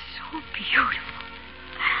 It's so beautiful.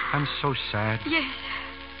 I'm so sad. Yes.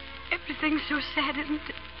 Everything's so sad, isn't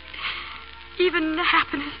it? Even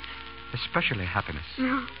happiness. Especially happiness.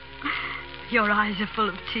 No. Your eyes are full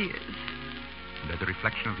of tears. They're the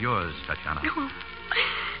reflection of yours, Tatiana.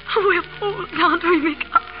 Oh, we're fools, aren't we,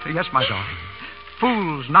 Mika? Yes, my darling.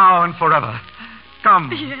 Fools now and forever.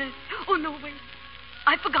 Come. Yes. Oh, no, wait.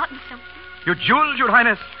 I've forgotten something. Your jewels, Your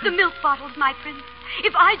Highness. The milk bottles, my prince.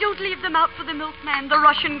 If I don't leave them out for the milkman, the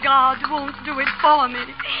Russian guards won't do it for me.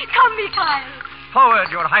 Come, Mikhail. Forward,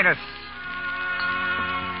 Your Highness.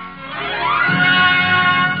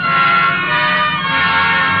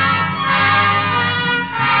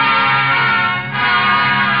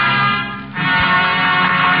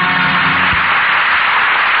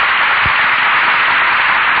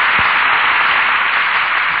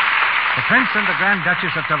 The Prince and the Grand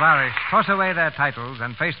Duchess of Tovarich toss away their titles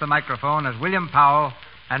and face the microphone as William Powell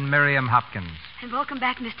and Miriam Hopkins. And welcome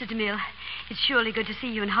back, Mr. DeMille. It's surely good to see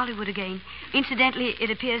you in Hollywood again. Incidentally, it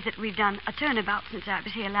appears that we've done a turnabout since I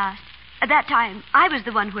was here last. At that time, I was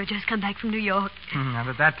the one who had just come back from New York. And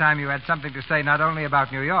at that time, you had something to say not only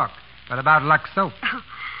about New York, but about Lux soap.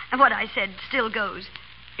 And what I said still goes.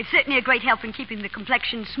 It's certainly a great help in keeping the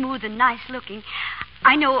complexion smooth and nice looking.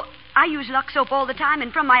 I know I use Lux soap all the time,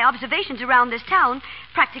 and from my observations around this town,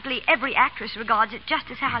 practically every actress regards it just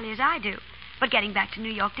as highly as I do. But getting back to New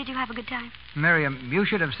York, did you have a good time? Miriam, you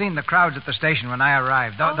should have seen the crowds at the station when I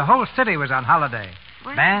arrived. The whole city was on holiday.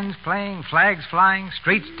 What? Bands playing, flags flying,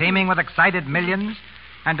 streets teeming with excited millions.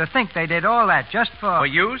 And to think they did all that just for... For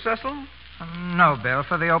you, Cecil? No, Bill,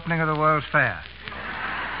 for the opening of the World's Fair.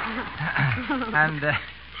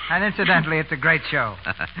 And incidentally, it's a great show.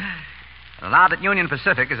 Now that Union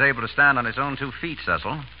Pacific is able to stand on its own 2 feet,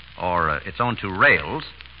 Cecil, or its own 2 rails,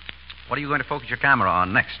 what are you going to focus your camera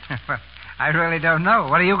on next? Well, I really don't know.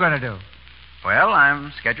 What are you going to do? Well,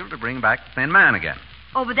 I'm scheduled to bring back the Thin Man again.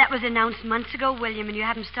 Oh, but that was announced months ago, William, and you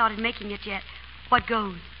haven't started making it yet. What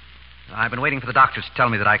goes? I've been waiting for the doctors to tell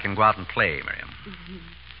me that I can go out and play, Miriam. Mm-hmm.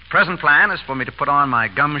 Present plan is for me to put on my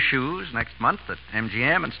gum shoes next month at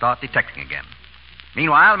MGM and start detecting again.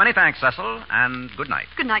 Meanwhile, many thanks, Cecil, and good night.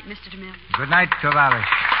 Good night, Mr. DeMille. Good night, Tovarich.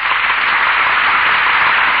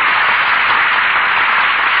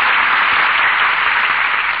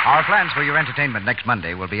 Our plans for your entertainment next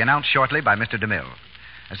Monday will be announced shortly by Mr. DeMille.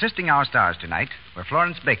 Assisting our stars tonight were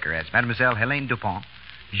Florence Baker as Mademoiselle Helene Dupont,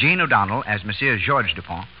 Jean O'Donnell as Monsieur Georges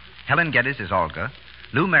Dupont, Helen Geddes as Olga,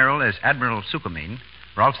 Lou Merrill as Admiral Suchomin,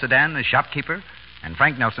 Rolf Sedan as shopkeeper, and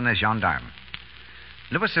Frank Nelson as gendarme.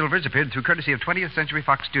 Louis Silvers appeared through courtesy of 20th Century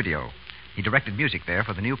Fox Studio. He directed music there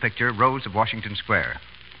for the new picture Rose of Washington Square.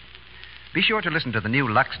 Be sure to listen to the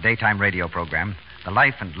new Lux daytime radio program, The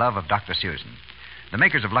Life and Love of Dr. Susan. The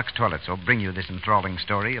makers of Lux Toilet Soap bring you this enthralling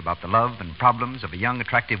story about the love and problems of a young,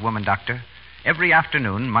 attractive woman doctor every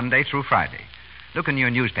afternoon, Monday through Friday. Look in your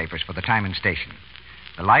newspapers for the time and station.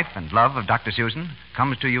 The Life and Love of Dr. Susan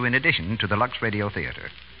comes to you in addition to the Lux Radio Theater.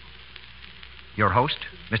 Your host,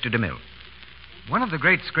 Mr. DeMille. One of the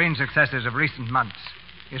great screen successes of recent months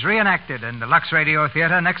is reenacted in the Lux Radio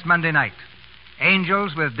Theater next Monday night.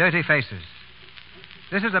 Angels with Dirty Faces.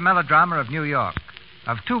 This is a melodrama of New York,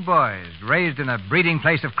 of 2 boys raised in a breeding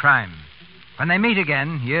place of crime. When they meet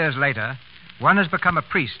again, years later, one has become a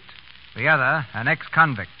priest, the other an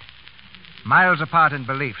ex-convict. Miles apart in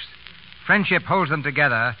beliefs, friendship holds them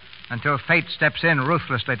together until fate steps in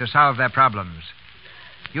ruthlessly to solve their problems.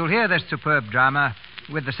 You'll hear this superb drama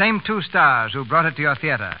with the same two stars who brought it to your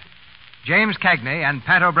theater, James Cagney and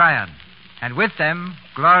Pat O'Brien, and with them,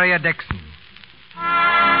 Gloria Dixon.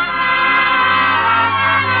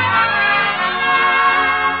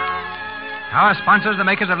 Our sponsors, the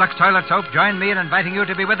makers of Lux Toilet Soap, join me in inviting you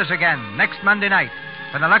to be with us again next Monday night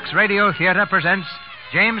when the Lux Radio Theater presents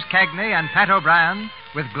James Cagney and Pat O'Brien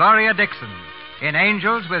with Gloria Dixon in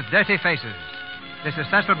Angels with Dirty Faces. This is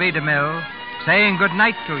Cecil B. DeMille saying good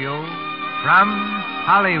night to you from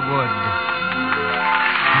Hollywood.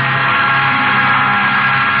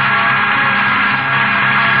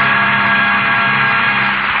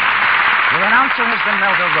 Your announcer has been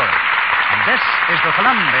Melville Ruick, and this is the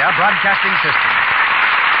Columbia Broadcasting System.